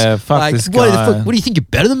cunts. Yeah, fuck like, this what, guy. what do you think you're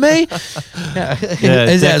better than me? Yeah,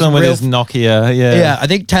 It's Declan with real- his Nokia. Yeah. yeah, I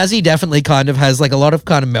think Tassie definitely kind of has like a lot of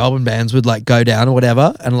kind of Melbourne bands would like go down or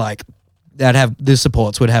whatever, and like they'd have the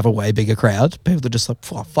supports would have a way bigger crowd. People are just like,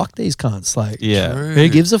 fuck these cunts. Like, Yeah. who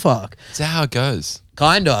gives a fuck? Is that how it goes?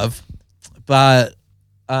 Kind of, but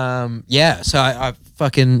yeah. So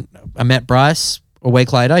I met Bryce a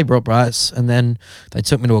week later. He brought Bryce, and then they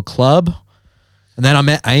took me to a club, and then I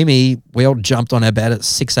met Amy. We all jumped on our bed at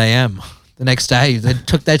 6 a.m. the next day.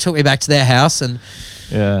 They took me back to their house, and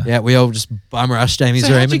Yeah. we all just bum rushed Amy's So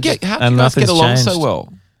room. how'd you and get? How did and you guys get nothing's along so changed.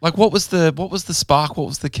 well? Like, what was the spark? What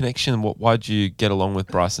was the connection? Why'd you get along with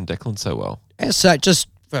Bryce and Declan so well? Yeah, so just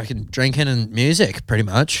fucking drinking and music, pretty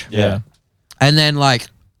much. Yeah. And then like,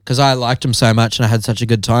 because I liked him so much and I had such a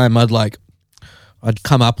good time, I'd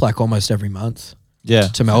come up like almost every month Yeah.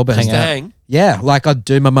 to Melbourne. Hang out. Dang. Yeah, like I'd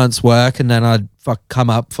do my month's work and then I'd come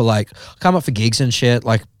up for gigs and shit.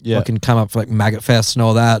 Like Yeah. fucking come up for like Maggot Fest and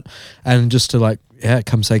all that, and just to like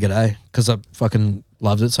come say good day because I fucking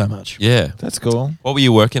loved it so much. Yeah. That's cool. What were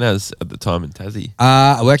you working as at the time in Tassie?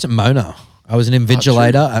 I worked at Mona. I was an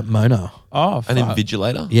invigilator at Mona. Oh, An fuck.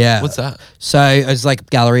 invigilator? Yeah. What's that? So I was like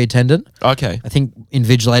gallery attendant. Okay. I think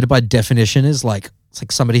invigilator by definition is like it's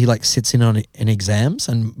like somebody who like sits in in exams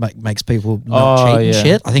and makes people not Oh, cheat and yeah.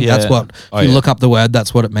 shit. I think that's Yeah. what Oh, if you yeah. look up the word,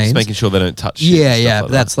 that's what it means. Just making sure they don't touch shit. Yeah, and yeah. stuff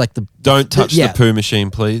But like that's like the that. Don't touch yeah. the poo machine,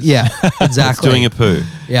 please. yeah, exactly. It's doing a poo.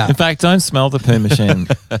 yeah, In fact, don't smell the poo machine.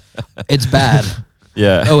 it's bad.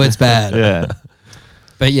 Yeah. Oh, it's bad. Yeah.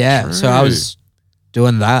 But yeah, so I True. was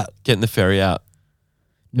doing that. Getting the ferry out.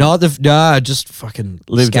 No, just fucking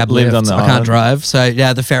Lived scab on lifts. the I can't island. drive, so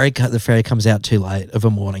yeah, the ferry comes out too late of a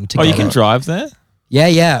morning to Oh, get you can it. drive there?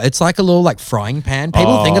 Yeah. It's like a little like frying pan.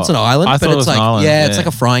 People think it's an island, I but thought it it's was an like island, it's yeah. like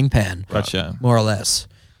a frying pan, Gotcha. more or less.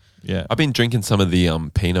 Yeah. I've been drinking some of the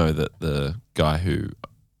Pinot that the guy who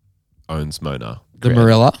owns Mona. The created.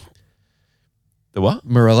 Marilla, The what?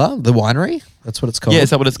 the winery. That's what it's called. Yeah, is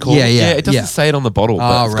that what it's called? Yeah. It doesn't say it on the bottle,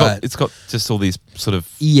 but Oh, it's right. got just all these sort of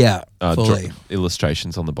Yeah, fully.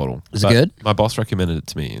 illustrations on the bottle. Is it But good? My boss recommended it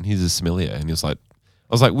to me, and he's a sommelier, and he was like,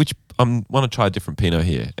 I was like, I want to try a different Pinot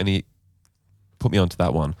here, and he put me onto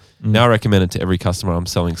that one. Now I recommend it to every customer. I'm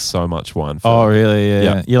selling so much wine for. Oh, really? Yeah.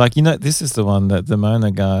 Yeah. You're like, this is the one that the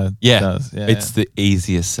Mona guy does. Yeah. It's the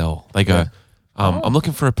easiest sell. They go, I'm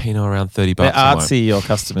looking for a Pinot around $30. They're I'm like, artsy, your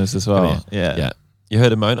customers as well. Yeah. yeah. You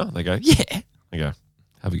heard of Mona? They go, yeah. I go,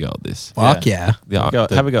 have a go at this. Fuck yeah. The,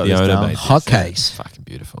 Have a go at the this, owner Dal. made Hot this. Yeah, case. it's fucking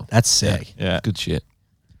beautiful. That's sick. Yeah. Good shit.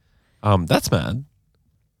 That's mad.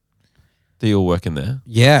 That you're working there.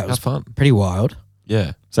 Yeah, it Have was fun. pretty wild.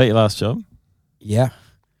 Yeah. Is that your last job? Yeah.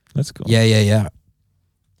 That's cool. Yeah.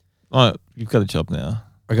 Oh, you've got a job now.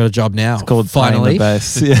 I got a job now. It's called playing finally. the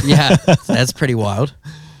bass. Yeah. Yeah, that's pretty wild.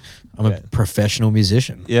 I'm Yeah. a professional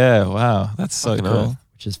musician, Yeah. Wow. That's so Fucking cool. oath.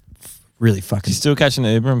 which is really Do fucking. you still catch an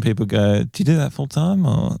Uber and people go, do you do that full time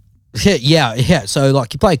or? Yeah. So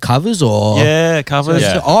like, you play covers or? Yeah, covers.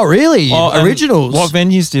 Yeah. Oh, really? Oh, and Originals. What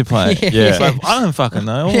venues do you play? Yeah. It's like, I don't fucking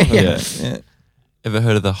know. All of Yeah. it. Yeah. Ever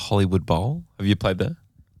heard of the Hollywood Bowl? Have you played there?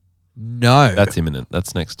 No. That's imminent.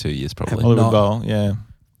 That's next 2 years probably. Hollywood Not- Bowl. Yeah.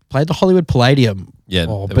 Played the Hollywood Palladium. Yeah.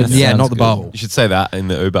 Oh, that but was- yeah, sounds not the good. bowl. You should say that in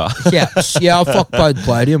the Uber. Yeah. I fuck played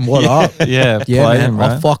Palladium. What up? Yeah. Yeah, Palladium, man.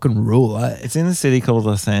 bro. I fucking rule. Eh? It's in a city called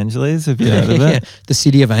Los Angeles. Have you heard of Yeah, it? the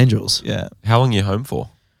City of Angels. Yeah. How long are you home for?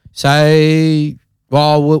 So,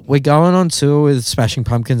 well, we're going on tour with Smashing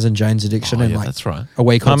Pumpkins and Jane's Addiction Oh, in yeah, like that's right. a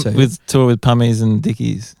week or two. With tour with Pummies and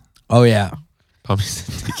Dickies. Oh yeah.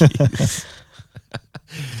 Pummies Dickies.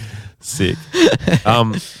 Sick.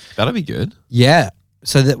 That'll be good. Yeah.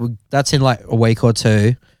 So that's in like a week or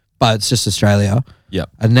two, but it's just Australia. Yep.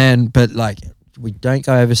 And then, but like, we don't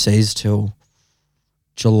go overseas till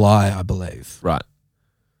July, I believe. Right.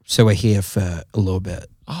 So we're here for a little bit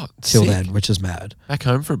Oh, till sick. then, which is mad. Back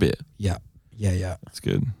home for a bit. Yeah. That's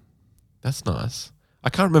good. That's nice. I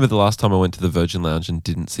can't remember the last time I went to the Virgin Lounge and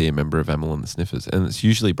didn't see a member of Amyl and the Sniffers, and it's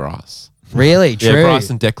usually Bryce. Really? True. Yeah, Bryce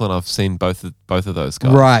and Declan. I've seen both of those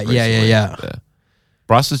guys. Right, yeah, recently. yeah.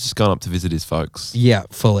 Bryce has just gone up to visit his folks. Yeah,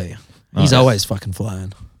 fully. He's Nice. always fucking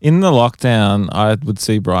flying. In the lockdown, I would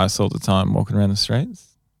see Bryce all the time walking around the streets,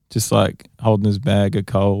 just like holding his bag of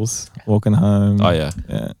coals, walking home. Oh, yeah.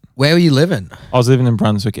 Yeah. Where were you living? I was living in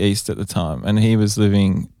Brunswick East at the time, and he was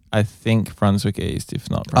living, I think, Brunswick East, if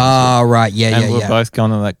not Brunswick. Oh, right. Yeah, and yeah, we're yeah. both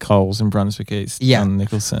going to like Coles in Brunswick East Yeah. on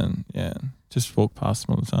Nicholson. Yeah. Just walk past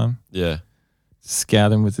him all the time. Yeah.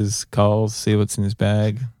 Scout him with his coals, see what's in his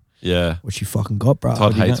bag. Yeah. What you fucking got, bro?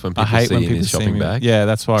 Todd hates when I people hate see when in people his see shopping me. bag. Yeah,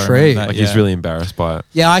 that's why True. I remember that, Like yeah. he's really embarrassed by it.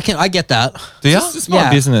 Yeah, I get that. Do you? It's my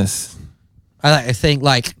Yeah. business. I think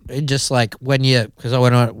like it just like when because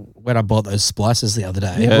when I bought those splices the other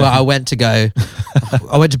day, Yeah. well, I went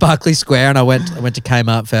to Berkeley Square and I went to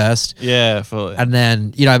Kmart first, Yeah, fully. and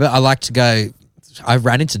then but I like to go. I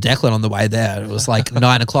ran into Declan on the way there. It was like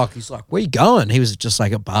 9:00. He's like, "Where you going?" He was just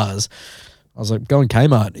like at bars. I was like, "Going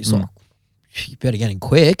Kmart." He's like, "You better get in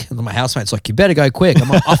quick." And then my housemate's like, "You better go quick." I'm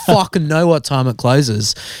like, "I fucking know what time it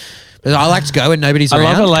closes." But I like to go when nobody's I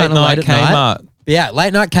around. love a late kinda night at night. Kmart. But yeah,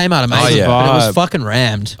 late night Kmart, amazing. yeah. But it was Vibe. fucking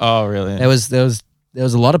rammed. Oh, really? There was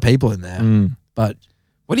a lot of people in there. Mm. But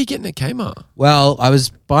What are you getting at Kmart? well, I was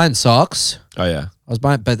buying socks. Oh, yeah. I was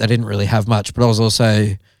buying, but I didn't really have much. But I was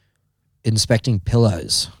also inspecting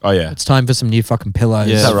pillows. Oh, yeah. It's time for some new fucking pillows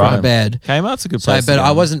Yeah, for right. my bed. Kmart's a good So, place. but to I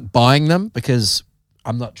go. wasn't buying them because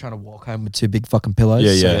I'm not trying to walk home with two big fucking pillows.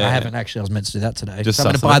 Yeah, So yeah. I haven't actually. I was meant to do that today. Just So I'm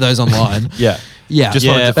going to suss buy it. those online. Yeah. Yeah, Just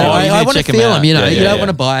Yeah, wanted to but But find you I need want to to check 'em feel out. them. You know, Yeah, you yeah, don't yeah. want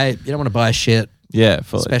to buy. You don't want to buy shit. Yeah,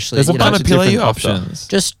 fully. Especially, There's a you know, bunch What of kind of pillow different you after? options.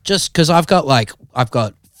 Just because I've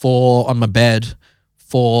got 4 on my bed,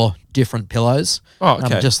 4 different pillows. Oh, And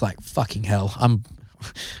okay. I'm just like fucking hell. I'm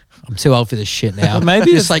too old for this shit now. But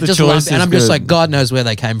maybe just it's like the just choice lump, is and I'm just good. like God knows where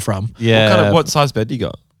they came from. Yeah. What size bed do you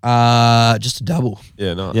got? Just a double.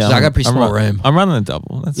 Yeah, no. Yeah, So I got a pretty small room. I'm running a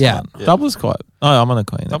double. That's Yeah. fine. Yeah. Double's quite. Oh, I'm on a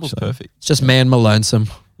queen. Double's actually. perfect. It's just me and my lonesome.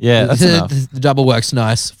 Yeah, that's the, enough. the double works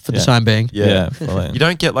nice for the Yeah. time being. Yeah, fully. You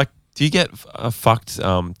don't get like, do you get fucked?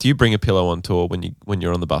 Do you bring a pillow on tour when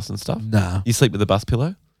you're on the bus and stuff? Nah. You sleep with a bus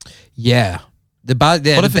pillow? Yeah. The What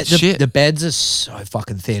if it's shit? The beds are so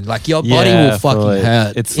fucking thin. Like your body Yeah, will fucking fully.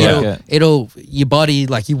 hurt. It's it'll your body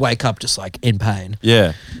like you wake up just like in pain.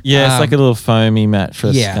 Yeah. Yeah, it's like a little foamy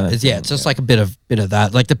mattress. Yeah, kind of it's, thing. it's just like a bit of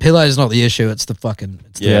that. Like the pillow is not the issue. It's the fucking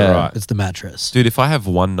Yeah, right. It's the mattress. Dude, if I have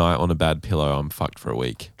one night on a bad pillow, I'm fucked for a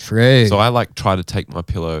week. True. So I like try to take my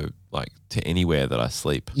pillow like to anywhere that I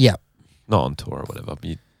sleep. Yeah. Not on tour or whatever.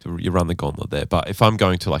 You run the gauntlet there. But if I'm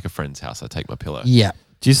going to like a friend's house, I take my pillow. Yeah.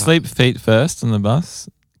 Do you sleep feet first on the bus?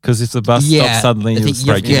 Because if the bus stops suddenly, I you'll think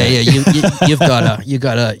break your neck.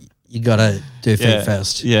 You've gotta do feet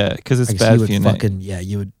first. Yeah, because it's I guess bad you for would your neck. fucking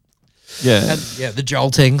you would. Yeah, And, yeah, the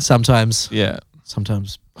jolting sometimes. yeah.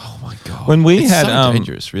 Sometimes. Oh my God. When we it's had, so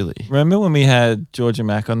dangerous, really. Remember when we had Georgia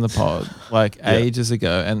Mack on the pod like Yeah. ages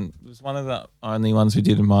ago, and it was one of the only ones we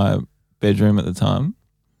did in my bedroom at the time.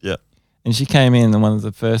 Yeah. And she came in, and one of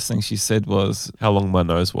the first things she said was, How long my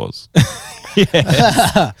nose was.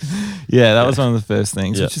 "Yeah, that was one of the first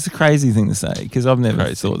things," Yeah. which is a crazy thing to say because I've never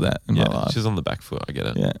Crazy. thought that in Yeah. my life. She's on the back foot. I get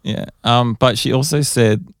it. Yeah, yeah. But she also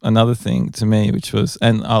said another thing to me, which was,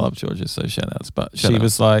 and I love Georgia, so shout outs. But Shout she out.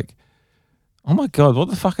 was like, "Oh my God, what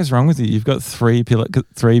the fuck is wrong with you? You've got three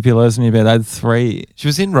pillows in your bed." I had 3, She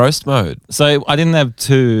was in roast mode. so I didn't have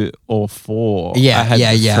 2 or 4. Yeah, I had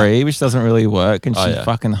yeah, the yeah. 3, which doesn't really work, and Oh, she yeah.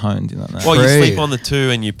 fucking honed in on that. Well, you True. sleep on the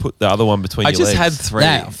 2 and you put the other one between I your just legs. had 3.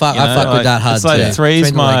 Yeah, fuck, you I know? fuck with Like, that hard it's like too. 3's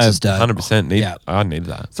Between the legs my is dope. 100% Yeah. I need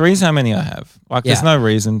that. 3's how many I have. Like, there's Yeah. no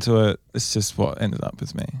reason to it. It's just what ended up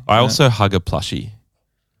with me. I you know? also hug a plushie.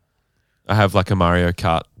 I have like a Mario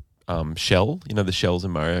Kart shell. You know the shells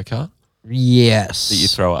in Mario Kart Yes. that you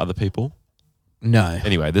throw at other people? No.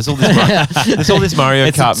 Anyway, there's all this, there's all this Mario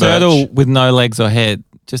It's Kart a turtle merch. with no legs or head.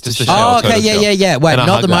 Just Just a a shell. shell. Oh, okay, turtle yeah, shell. yeah, yeah. Wait, And I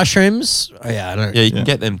not hug the that. mushrooms? Oh, yeah, I don't. Yeah, you can Yeah.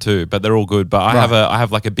 get them too, but they're all good. But I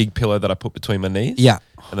have like a big pillow that I put between my knees. Yeah.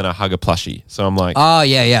 And then I hug a plushie. So I'm like, Oh,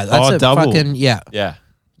 yeah, yeah. That's Oh, a double. fucking, yeah. yeah.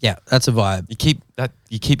 Yeah, that's a vibe.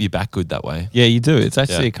 You keep your back good that way. Yeah, you do. It's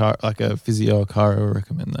actually Yeah. like a physio chiro will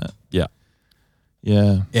recommend that. Yeah.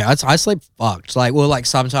 Yeah. Yeah, I sleep fucked. Like, well, like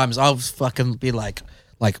sometimes I'll fucking be like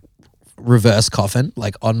reverse coffin,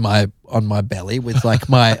 like on my belly with like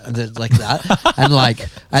my like that,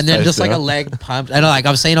 and then just like a leg pumped, and like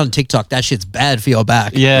I've seen on TikTok that shit's bad for your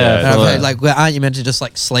back. Yeah. And I'm fully. like, well, aren't you meant to just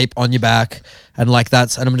like sleep on your back and like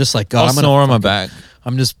that's? And I'm just like, God, I'll I'm gonna snore on my fucking- back.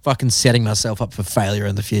 I'm just fucking setting myself up for failure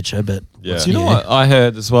in the future. But Yeah. what's Do you know new? what I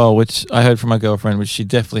heard as well, which I heard from my girlfriend, which she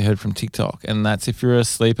definitely heard from TikTok, and that's if you're a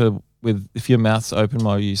sleeper if your mouth's open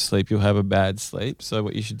while you sleep, you'll have a bad sleep. So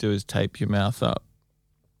what you should do is tape your mouth up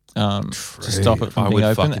to stop it I from would being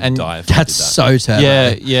open. fucking And die if I That's did that. so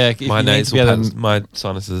terrible. yeah, if My you need to nasal be able pads, to- my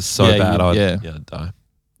sinuses are so Yeah, bad, you- I'd yeah. die.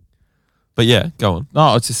 But yeah, go on. No,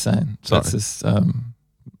 I was just saying. Sorry. That's just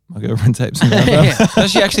my girlfriend tapes me up.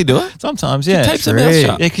 Does she actually do it? Sometimes, yeah. tapes her mouth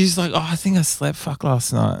shut. Yeah, because she's like, oh, I think I slept fuck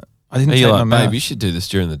last night. I didn't Are tape you my like, mouth. babe, you should do this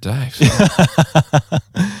during the day.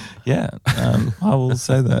 Yeah, I will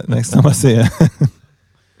say that next time I see her.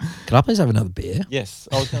 Can I please have another beer? Yes,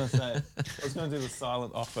 I was going to say. I was going to do the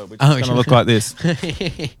silent offer, which Oh, is going sure. to look like this.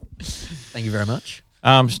 Thank you very much.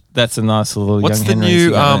 That's a nice little. What's young the Henry's new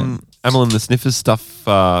cigarette. Amyl and the Sniffers stuff?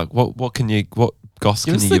 What goss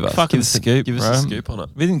Give can us you the give us? fucking Give us, scoop, give us bro. a scoop on it.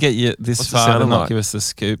 We didn't get you this What's it far to sounding not like? give us the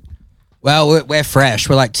scoop. Well, we're fresh.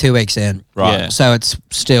 We're like 2 weeks in. Right. Yeah. So it's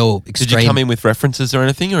still extreme. Did you come in with references or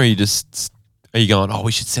anything, or are you going, oh,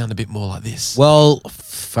 we should sound a bit more like this? Well,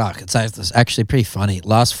 fuck, it's actually pretty funny.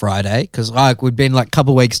 Last Friday, because like we'd been like a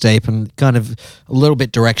couple weeks deep and kind of a little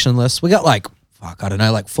bit directionless. We got like, I don't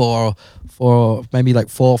know, like four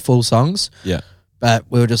full songs. Yeah. But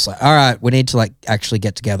we were just like, all right, we need to like actually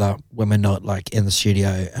get together when we're not like in the studio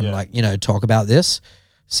and like, you know, talk about this.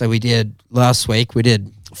 So we did last week, we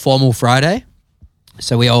did Formal Friday.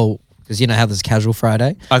 So we all, because you know how there's Casual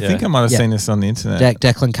Friday. I think I might have Yeah. seen this on the internet.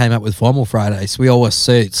 Declan came up with Formal Friday. So we all wore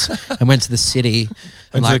suits and went to the city. Went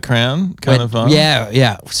and to the Crown kind of vibe.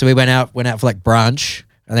 Yeah. So we went out for like brunch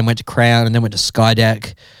and then went to Crown and then went to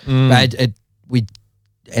Skydeck. But we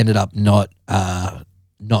ended up not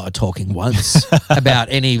talking once about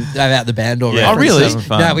the band or Yeah. Oh, really? Having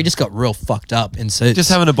fun. No, we just got real fucked up in suits. Just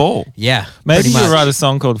having a ball. yeah, Maybe pretty you'll much. write a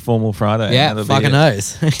song called Formal Friday. Yeah, That'll be fucking it.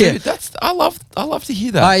 knows. yeah. Dude, I love to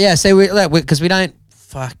hear that. Oh yeah, so because we don't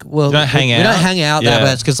well You don't hang we out? don't hang out that Yeah.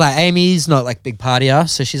 much because like Amy's not like big partier,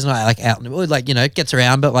 so she's not like out like you know gets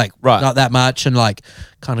around but like Right. not that much and like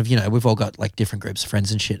kind of you know we've all got like different groups of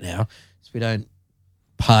friends and shit now, so we don't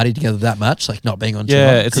party together that much like not being on tour.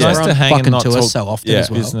 Yeah, it's 'Cause nice we're to on hang and fucking not tour talk so often yeah,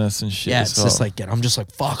 as well. business and shit. Yeah, as it's well. just like I'm just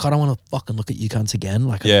like fuck. I don't want to fucking look at you cunts again.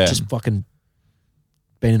 Like Yeah. I've just fucking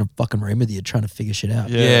been in a fucking room with you trying to figure shit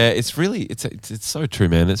out. Yeah, it's really it's so true,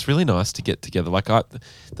 man. It's really nice to get together. Like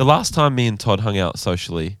the last time me and Todd hung out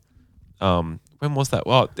socially, when was that?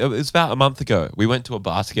 Well, it was about a month ago. We went to a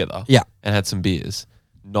bar together, Yeah. and had some beers.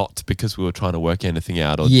 Not because we were trying to work anything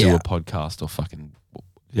out or Yeah. do a podcast or fucking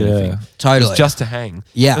Yeah. anything. It Totally. was just to hang.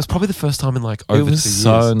 Yeah. It was probably the first time in like over it was 2 years.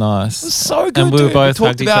 so nice. It was so good. And we were dude. both talked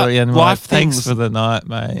hugged each about other and life thanks things. for the night,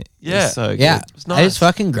 mate. Yeah. It was so Yeah, good. was nice. it's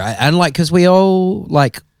fucking great, and like because we all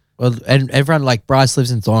like, well, and everyone like Bryce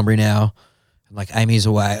lives in Thornbury now, and like Amy's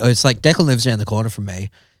away. It's like Declan lives around the corner from me,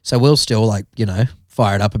 so we'll still like you know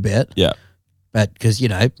fire it up a bit, Yeah. but because you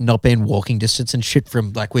know not being walking distance and shit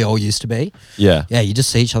from like we all used to be. Yeah. Yeah, you just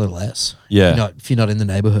see each other less. Yeah. If you're not in the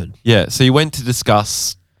neighborhood. Yeah. So you went to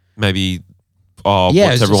discuss maybe Yeah, what's it's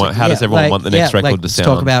just everyone like- how does yeah, everyone like- want the next yeah, record like, to just sound?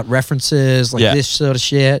 talk about references, like Yeah. this sort of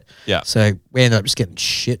shit. Yeah. So we ended up just getting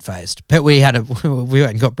shit faced. But we went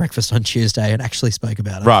and got breakfast on Tuesday and actually spoke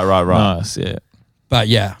about it. Right. Nice, yeah. But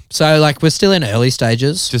yeah, so like we're still in early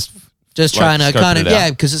stages. Just Just like, trying to scoping kind of it out. yeah,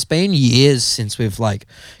 because it's been years since we've like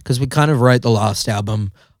because we kind of wrote the last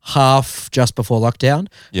album half just before lockdown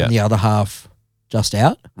Yeah. and the other half just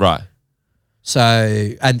out. right.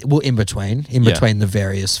 So and well in between Yeah. the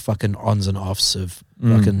various fucking ons and offs of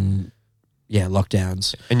fucking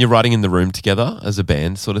lockdowns. And you're writing in the room together as a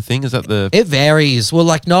band, sort of thing. Is that the It varies. Well,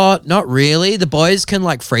 like not really. The boys can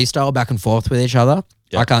like freestyle back and forth with each other.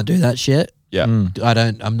 Yeah. I can't do that shit. yeah?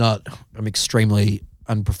 I'm extremely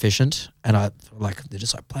unproficient, and I like they're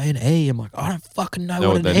just like play an E. I'm like I don't fucking know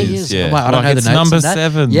what an E is. yeah. I'm like I don't Like, know the it's notes. number and that.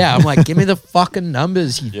 7. Yeah, I'm like give me the fucking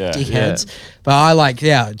numbers, you Yeah. dickheads. But I like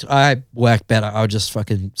I work better. I'll just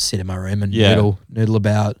fucking sit in my room and Yeah. noodle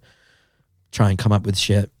about, try and come up with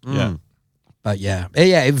shit. Yeah. But yeah,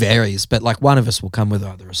 it varies. But like one of us will come with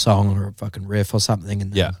either a song or a fucking riff or something,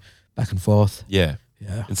 and then Yeah. back and forth. Yeah.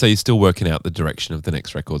 Yeah. And so you're still working out the direction of the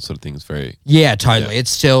next record, sort of thing. Is very Yeah, totally. It's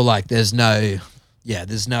still like there's no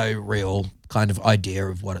real kind of idea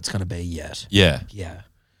of what it's going to be yet. yeah. Yeah.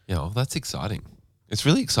 Yeah, well, that's exciting. It's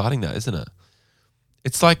really exciting, that, isn't it?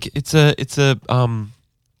 It's like it's a I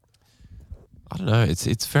don't know.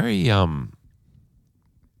 It's very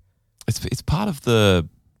it's part of the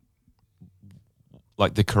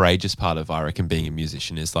like the courageous part of I reckon being a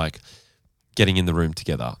musician is like getting in the room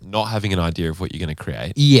together, not having an idea of what you're going to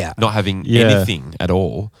create, Yeah. not having Yeah. anything at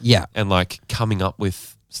all, Yeah. and like coming up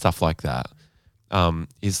with stuff like that.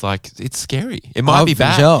 Is like it's scary. It might Oh, be for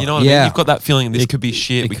bad. sure. You know what I Yeah. mean? You've got that feeling this could be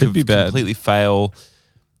shit. it We could could be bad. completely fail.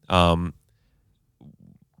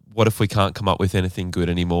 What if we can't come up with anything good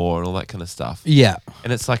anymore and all that kind of stuff? Yeah.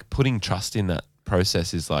 And it's like putting trust in that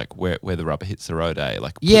process is like where the rubber hits the road,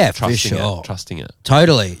 Like Yeah, for trusting sure. it, trusting it.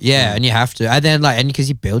 Totally, yeah, and you have to, and then and because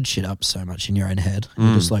you build shit up so much in your own head,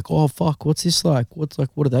 you're just like, oh fuck, what's this like? What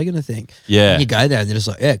are they gonna think? Yeah. And you go there and they're just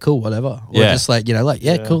like, yeah, cool, whatever. Or Yeah. just like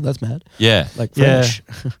yeah, cool, that's mad. Yeah. Like Yeah. fresh.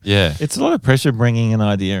 Yeah. It's a lot of pressure bringing an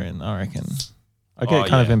idea in, I reckon. I get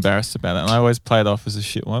kind of embarrassed about it, and I always play it off as a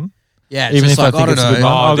shit one. Yeah, it's Even just if like, I think I it's a don't good know.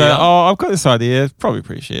 one, I'll go, idea. I've got this idea. It's probably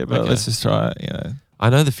pretty shit, but Okay. let's just try it, I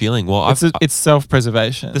know the feeling. Well, It's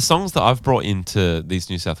self-preservation. the songs that I've brought into these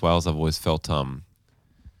New South Wales, I've always felt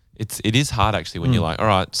it is hard actually when you're like, all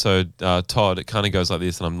right, so Todd, it kind of goes like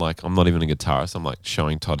this, and I'm like, I'm not even a guitarist. I'm like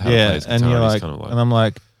showing Todd how to play his guitar, and you're he's like, kind of like, and I'm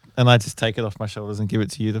like, and I just take it off my shoulders and give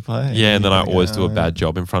it to you to play. yeah, and then I you always go, do a "Oh, bad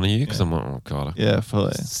job in front of you because I'm like, oh god, Yeah,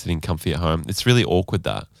 fully. sitting comfy at home. It's really awkward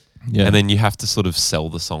that. Yeah. And then you have to sort of sell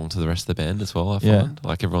the song to the rest of the band as well, I Yeah. find.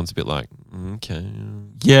 Like everyone's a bit like, okay.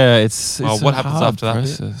 Yeah, it's Oh, a what happens hard after that bit?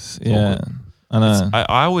 process. It's Yeah, awkward. I know.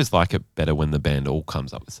 I always like it better when the band all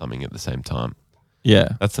comes up with something at the same time. Yeah,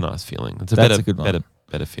 That's a nice feeling. It's a That's better, a good one.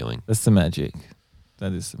 better feeling. that's the magic.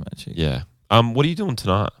 That is the magic. Yeah. What are you doing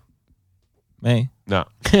tonight? Me, No.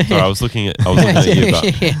 Sorry, I was looking at you,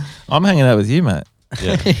 but I'm hanging out with you, mate.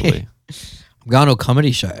 yeah, fully. I'm going to a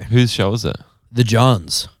comedy show. Whose show is it? The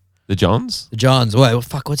Johns. The Johns? The Johns. Wait, well,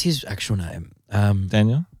 fuck, what's his actual name?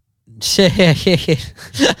 Daniel.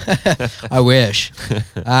 I wish.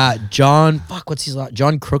 John, fuck, what's his like?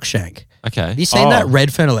 John Crookshank. Okay. Have you seen that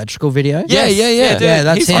Redfern Electrical video? Yeah, Yes. dude. Yeah,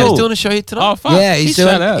 that's he's, him. he's doing a show here tonight. Oh, fuck. Yeah, he's doing.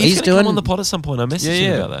 shout out. He's, He's gonna doing come on the pod at some point. I messaged Yeah, him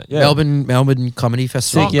yeah. about that. Yeah. Melbourne Comedy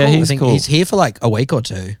Festival. Sick, yeah, he's I think cool. he's here for like a week or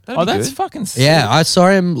two. That'd Oh, be that's good. fucking sick. Yeah, I saw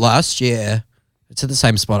him last year. It's at the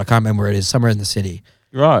same spot. I can't remember where it is. Somewhere in the city.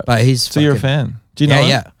 Right. But he's So you're a fucking- fan? Do you know him?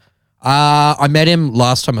 Yeah. I met him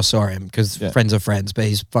last time I saw him because Yeah. friends are friends. But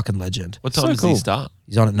he's fucking legend. What So time does cool. he start?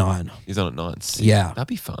 He's on at 9. He's on at 9. Sick. Yeah. That'd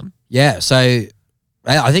be fun. Yeah. So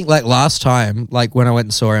I think like last time, like when I went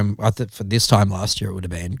and saw him, I thought for this time last year it would have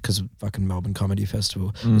been because of fucking Melbourne Comedy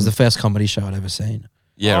Festival. It was the first comedy show I'd ever seen.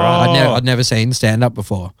 Yeah, Oh. right. I'd never seen stand up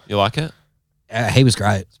before. You like it? He was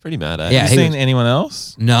great. It's pretty mad, eh? Yeah, Have he you seen was- anyone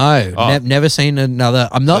else? No, Oh. never seen another.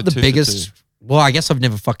 I'm not So the 2 for biggest. 2. Well, I guess I've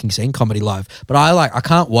never fucking seen comedy live, but I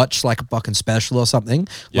can't watch like a fucking special or something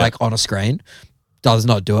Yeah. like on a screen. Does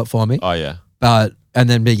not do it for me. Oh, yeah. But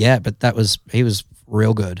he was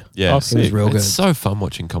real good. Yeah. Oh, He was sick. real good. It's so fun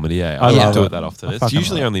watching comedy, eh? I I don't love do it. it that often. I It's fucking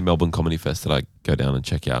usually love it. only Melbourne Comedy Fest that I go down and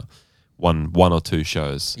check out one or two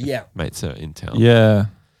shows. Yeah. Mates are in town. Yeah.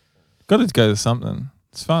 Got to go to something.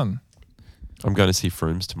 It's fun. I'm going to see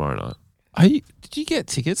Frooms tomorrow night. Did you get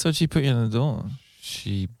tickets or did she put you in the door?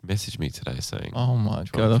 She messaged me today saying, Oh my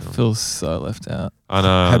Trying god, I to film. feel so left out. I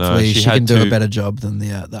know. Hopefully she had can do a to- better job than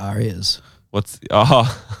the Arias. What's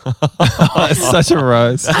It's such a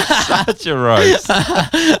roast. such a roast?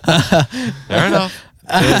 Fair enough.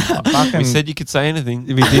 Yeah. We Fucking- said you could say anything.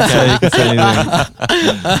 We did say you could say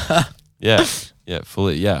anything. Yeah,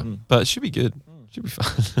 fully. Yeah, but it should be good. Should be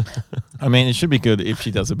fun. I mean, it should be good if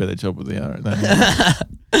she does a better job with the R.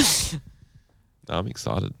 No, I'm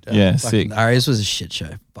excited. Yeah, Fucking sick. The Arias was a shit show.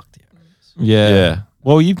 Fuck the Arias. Yeah. Yeah.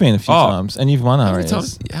 Well, you've been a few Oh. times and you've won How many Arias.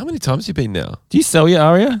 times? How many times you been now? Do you sell your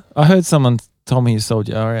Aria? I heard someone told me you sold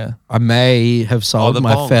your Aria. I may have sold the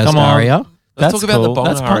my bong. first Come on. Aria. Let's talk about the cool. bong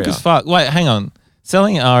That's punk aria. as fuck. Wait, hang on.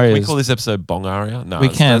 Selling Arias. Can we call this episode Bong Aria? No, We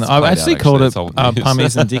it's- can. that's I've played actually out, called It's it old news.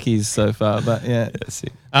 Pummies and Dickies so far, but yeah. Yeah,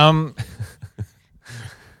 sick.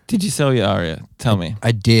 Did you sell your Aria? Tell me.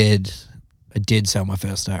 I did sell my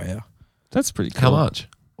first Aria. That's pretty cool. How much?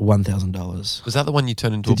 $1,000. Was that the one you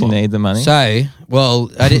turned into Did a you bong? need the money? So, well,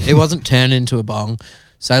 it wasn't turned into a bong.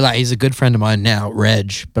 So, like, he's a good friend of mine now,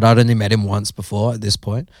 Reg, but I'd only met him once before at this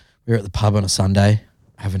point. We were at the pub on a Sunday,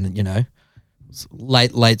 having,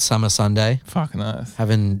 late summer Sunday, Fucking nice.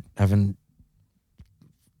 having a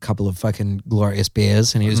couple of fucking glorious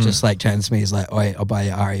beers. And he was just like, turns to me, he's like, "Oi, I'll buy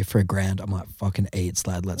you Ari for $1,000. I'm like, fucking eats,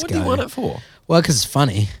 lad, let's What go. do you want it for? Well, because it's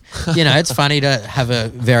funny. It's funny to have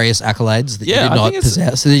various accolades that Yeah, you did I not think it's-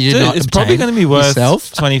 possess. That you did Dude, not it's probably obtain going to be worth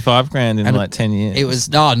yourself. 25 grand in And like 10 years. It was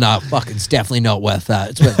no, fuck. It's definitely not worth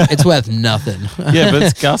that. It's worth nothing. Yeah, but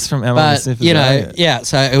it's Gus from Amyl and But Sniffers. yeah.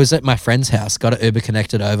 So it was at my friend's house. Got it Uber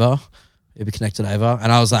connected over,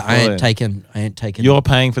 and I was like, I ain't taking. You're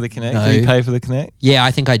paying for the Connect? No. Do you pay for the Connect? Yeah,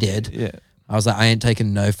 I think I did. Yeah. I was like, I ain't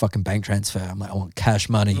taking no fucking bank transfer. I'm like, I want cash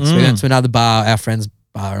money. So we went to another bar, our friend's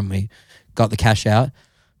bar, and we got the cash out.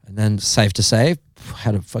 And then, safe to say,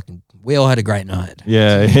 we all had a great night.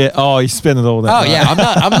 Yeah, yeah. Oh, you spend it all that Oh night. yeah,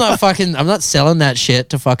 I'm not selling that shit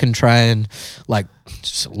to fucking try and like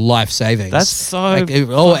just life savings. That's so like, it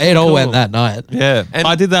all cool. went that night. Yeah. And-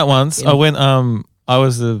 I did that once. I went I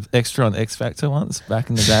was the extra on X Factor once back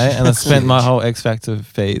in the day, and I spent my whole X Factor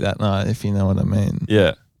fee that night, if you know what I mean.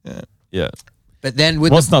 Yeah. Yeah. Yeah. But then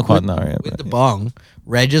with What's not quite Naria, with but the bong,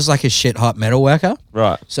 Reg is like a shit hot metal worker.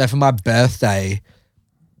 Right. So for my birthday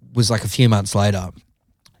was like a few months later.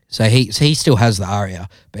 So he still has the Aria,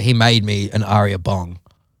 but he made me an Aria bong.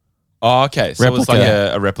 Oh, okay. So it's like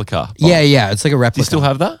a replica. Yeah, it's like a replica. Do you still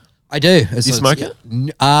have that? I do. Do you smoke it?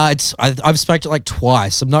 I've smoked it like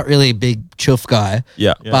twice. I'm not really a big chuff guy,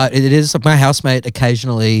 Yeah. but it is. My housemate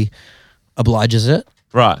occasionally obliges it.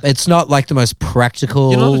 Right. It's not like the most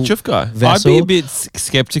practical. You're not a chuff guy. Vessel. I'd be a bit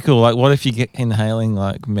skeptical. Like, what if you get inhaling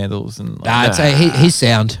like metals and like, Nah, he's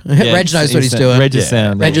sound. Yeah, Reg knows what he's doing. Reg is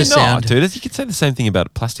sound. Reg is No, sound. dude. You could say the same thing about a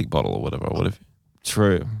plastic bottle or whatever. What if?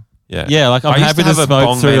 True. Yeah. Yeah, like I'm I used happy to have to a smoke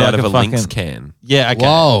bong through made like out of a fucking Lynx can, Yeah, okay.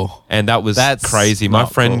 Whoa. and that was That's crazy. My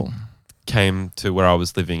not friend cool. came to where I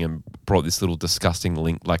was living and brought this little disgusting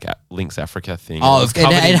Lynx Africa thing. Oh, It was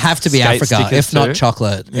covered it'd in have to be skate Africa, stickers if not too.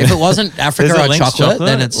 chocolate. If it wasn't Africa There's a or Lynx chocolate, then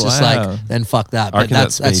chocolate? it's just Wow. like, then fuck that. I But reckon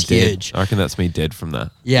that's me dead. huge. I reckon that's me dead from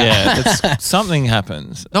that. Yeah. Yeah, it's, something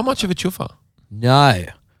happens. Not much of a chuffer. No.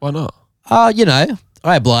 Why not? You know,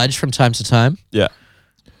 I oblige from time to time, Yeah.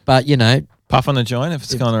 but you know, Puff on a joint if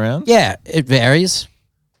it's going around. yeah, it varies.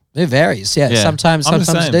 It varies. Yeah. Yeah. Sometimes I'm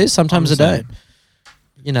the I same. do, sometimes I I'm the don't.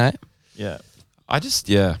 You know. Yeah. I just,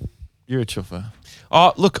 yeah. You're a chuffer.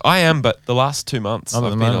 Oh, look, I am, but the last 2 months, Oh, at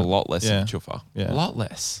I've the been a moment. lot less Yeah. of a chuffer. Yeah. A lot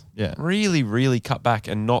less. Yeah. Really, really cut back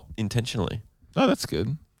and not intentionally. Oh, that's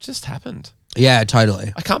good. Just happened. Yeah,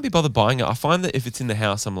 totally. I can't be bothered buying it. I find that if it's in the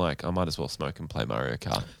house, I'm like, I might as well smoke and play Mario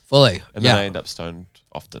Kart. Fully. And then I Yeah. end up stoned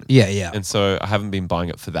often. Yeah, yeah. And so I haven't been buying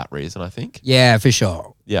it for that reason, I think. Yeah, for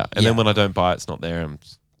sure. Yeah. And then Yeah. when I don't buy it, it's not there. I'm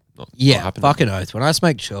just not Yeah, happening. fucking oath. When I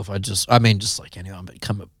smoke shelf, just like anyone, but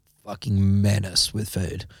become a fucking menace with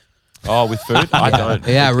food. Oh, with food? I don't.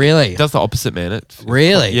 Yeah, really. It does the opposite, man. It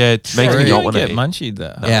Really? Yeah, it makes me True. not want to get eat. munchied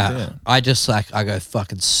though. Yeah, I just like I go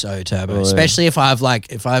fucking so turbo, Boy. especially if I've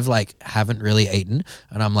haven't really eaten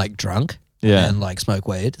and I'm like drunk, Yeah. and like smoke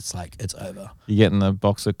weed. It's like it's over. You're getting the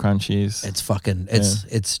box of crunchies. It's fucking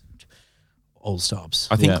it's all stops.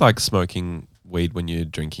 I think Yeah. like smoking weed when you're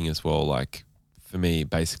drinking as well, like for me,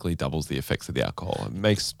 basically doubles the effects of the alcohol. It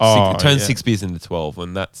makes Oh, it turns yeah. 6 beers into 12,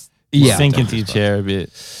 and that's You Yeah. sink into your chair a bit.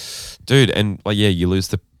 dude. And like you lose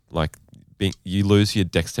you lose your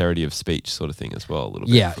dexterity of speech sort of thing as well a little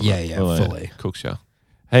bit. Yeah, from yeah, it. yeah, Fully. fully. Cooks you.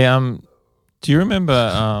 Hey, do you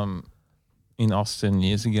remember in Austin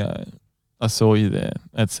years ago? I saw you there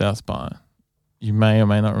at South by. You may or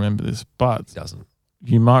may not remember this, but It doesn't.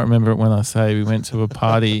 you might remember it when I say we went to a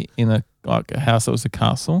party in a house that was a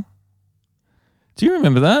castle. Do you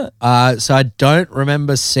remember that? So I don't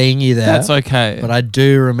remember seeing you there. That's okay. But I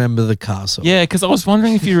do remember the castle. Yeah, because I was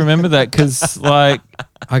wondering if you remember that, because like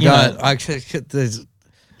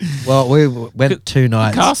Well, we went 2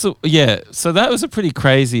 nights. castle, yeah. So that was a pretty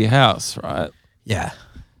crazy house, right? Yeah.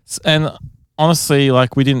 And honestly,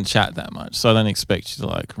 like we didn't chat that much, so I don't expect you to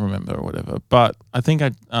like remember or whatever. But I think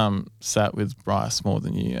I sat with Bryce more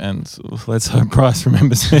than you, and let's hope Bryce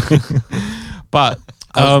remembers me. But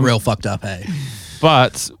I was real fucked up, hey.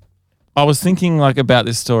 But I was thinking like about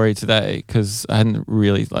this story today because I hadn't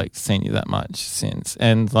really like seen you that much since,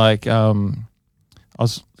 and like I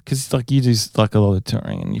was because like you do like a lot of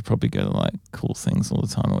touring and you probably go to like cool things all the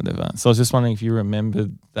time or whatever. So I was just wondering if you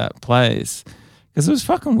remembered that place because it was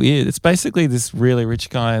fucking weird. It's basically this really rich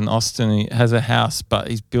guy in Austin. He has a house, but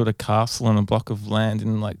he's built a castle on a block of land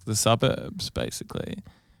in like the suburbs, basically.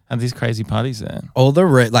 And these crazy parties there. All the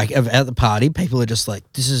at the party, people are just like,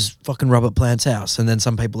 "This is fucking Robert Plant's house," and then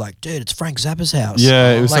some people are like, "Dude, it's Frank Zappa's house."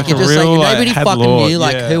 Yeah, it was like it a just real, like, nobody head fucking lord, knew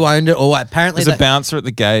like yeah. who owned it or what. Apparently, There's a bouncer at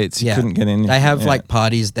the gates. You couldn't get in. They have Yeah. like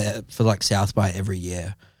parties there for like South by every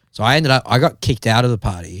year. So I got kicked out of the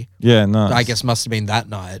party. Yeah, nice. I guess must have been that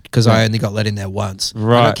night because I only got let in there once. I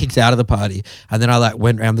Right. got kicked out of the party, and then I like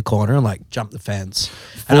went around the corner and like jumped the fence,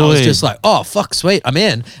 and I was Fully. just like, "Oh fuck, sweet, I'm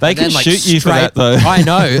in." They And can then, like, shoot you for that, though. I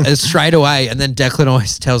know, straight away. And then Declan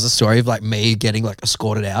always tells the story of like me getting like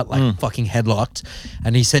escorted out, like fucking headlocked,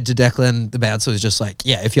 and he said to Declan, the bouncer was just like,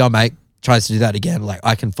 "Yeah, if your mate tries to do that again, like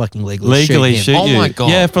I can fucking legally shoot him." Oh you. my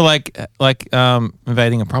God. Yeah, for like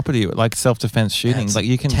invading a property, like self-defense shootings. Like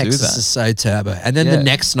you can Texas do that. is so turbo. And then Yeah. the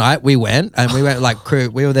next night we went like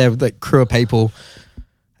crew. We were there with like crew of people,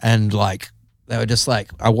 and like they were just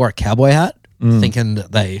like I wore a cowboy hat, thinking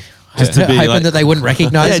that they. Just to be hoping like- that they wouldn't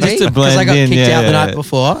recognize Yeah, me just to because I blend got in, kicked yeah, out the yeah. night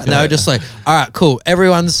before, and they were just like, "All right, cool,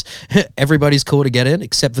 everybody's cool to get in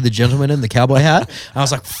except for the gentleman in the cowboy hat." And I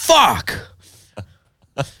was like, "Fuck!"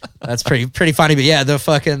 That's pretty funny. But yeah, the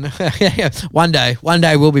fucking one day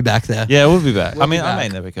we'll be back there. Yeah, we'll be back. We'll I mean, be I may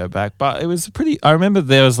back. never go back, but it was I remember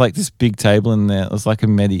there was like this big table in there. It was like a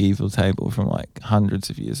medieval table from like hundreds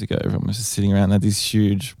of years ago. Everyone was just sitting around. They had these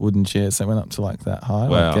huge wooden chairs that went up to like that high,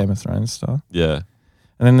 Wow. like Game of Thrones style. Yeah.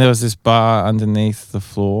 And then there was this bar underneath the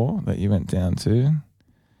floor that you went down to.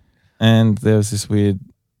 And there was this weird,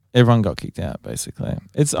 everyone got kicked out basically.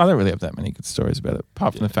 I don't really have that many good stories about it,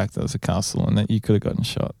 apart from the fact that it was a castle and that you could have gotten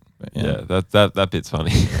shot. But Yeah, that bit's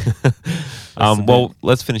funny. the Well,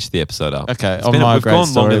 let's finish the episode up. Okay, It's on been- my we've great gone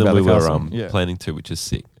story longer than about we the were castle. planning to, which is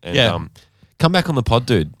sick. And, Yeah. come back on the pod,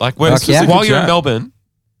 dude. Like, Fuck yeah. while Good you're in chat. Melbourne,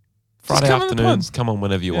 Friday come on the afternoons, pod. come on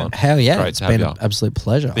whenever you want. Hell yeah, Great it's to have been you. an absolute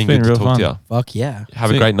pleasure. Been been good to real talk to fun. you. Fuck yeah. Have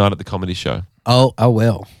a See- great night at the comedy show. Oh, I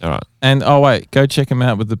will. All right. And oh wait, go check them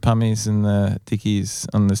out with the Pummies and the Dickies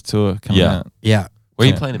on this tour coming Yeah. out. Yeah. Where are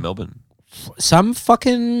you Yeah. playing in Melbourne? Some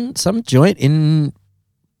joint in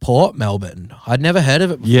Port Melbourne. I'd never heard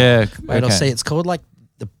of it before. Yeah, Wait, I'll okay. see. It's called like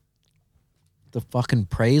the fucking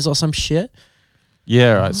Praise or some shit.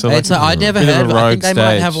 Yeah, right. So It's I'd never bit of heard a of it. I think rogue they might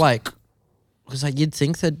stage. have like, because like you'd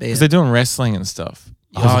think there'd be. because they're doing wrestling and stuff.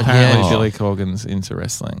 Oh, 'Cause apparently yeah. Billy Corgan's into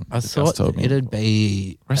wrestling. I Gus thought told me. it'd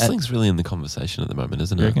be. Wrestling's really in the conversation at the moment,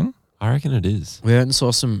 isn't You it? reckon? I reckon it is. We went and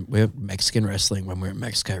saw we went Mexican wrestling when we were in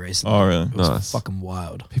Mexico recently. Oh, really? It was Nice. fucking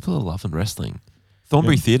wild. People are loving wrestling.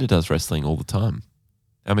 Thornbury Theatre does wrestling all the time.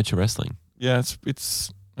 Amateur wrestling. Yeah,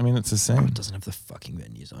 it's. I mean, it's a Oh, scene. it doesn't have the fucking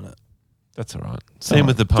venues on it. That's all right. Same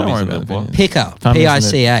with the Don't worry Pummies about and the the venue. Picker, Pummies and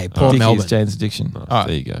PICA, Port Dickies, Melbourne. Jane's Addiction. Nice. All right,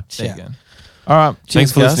 There you go. there Yeah. you go. All right. Thanks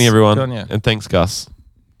cheers, for listening, Gus. everyone. Good on ya. And thanks, Gus.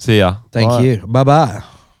 See ya. Thank Bye. you. Bye bye.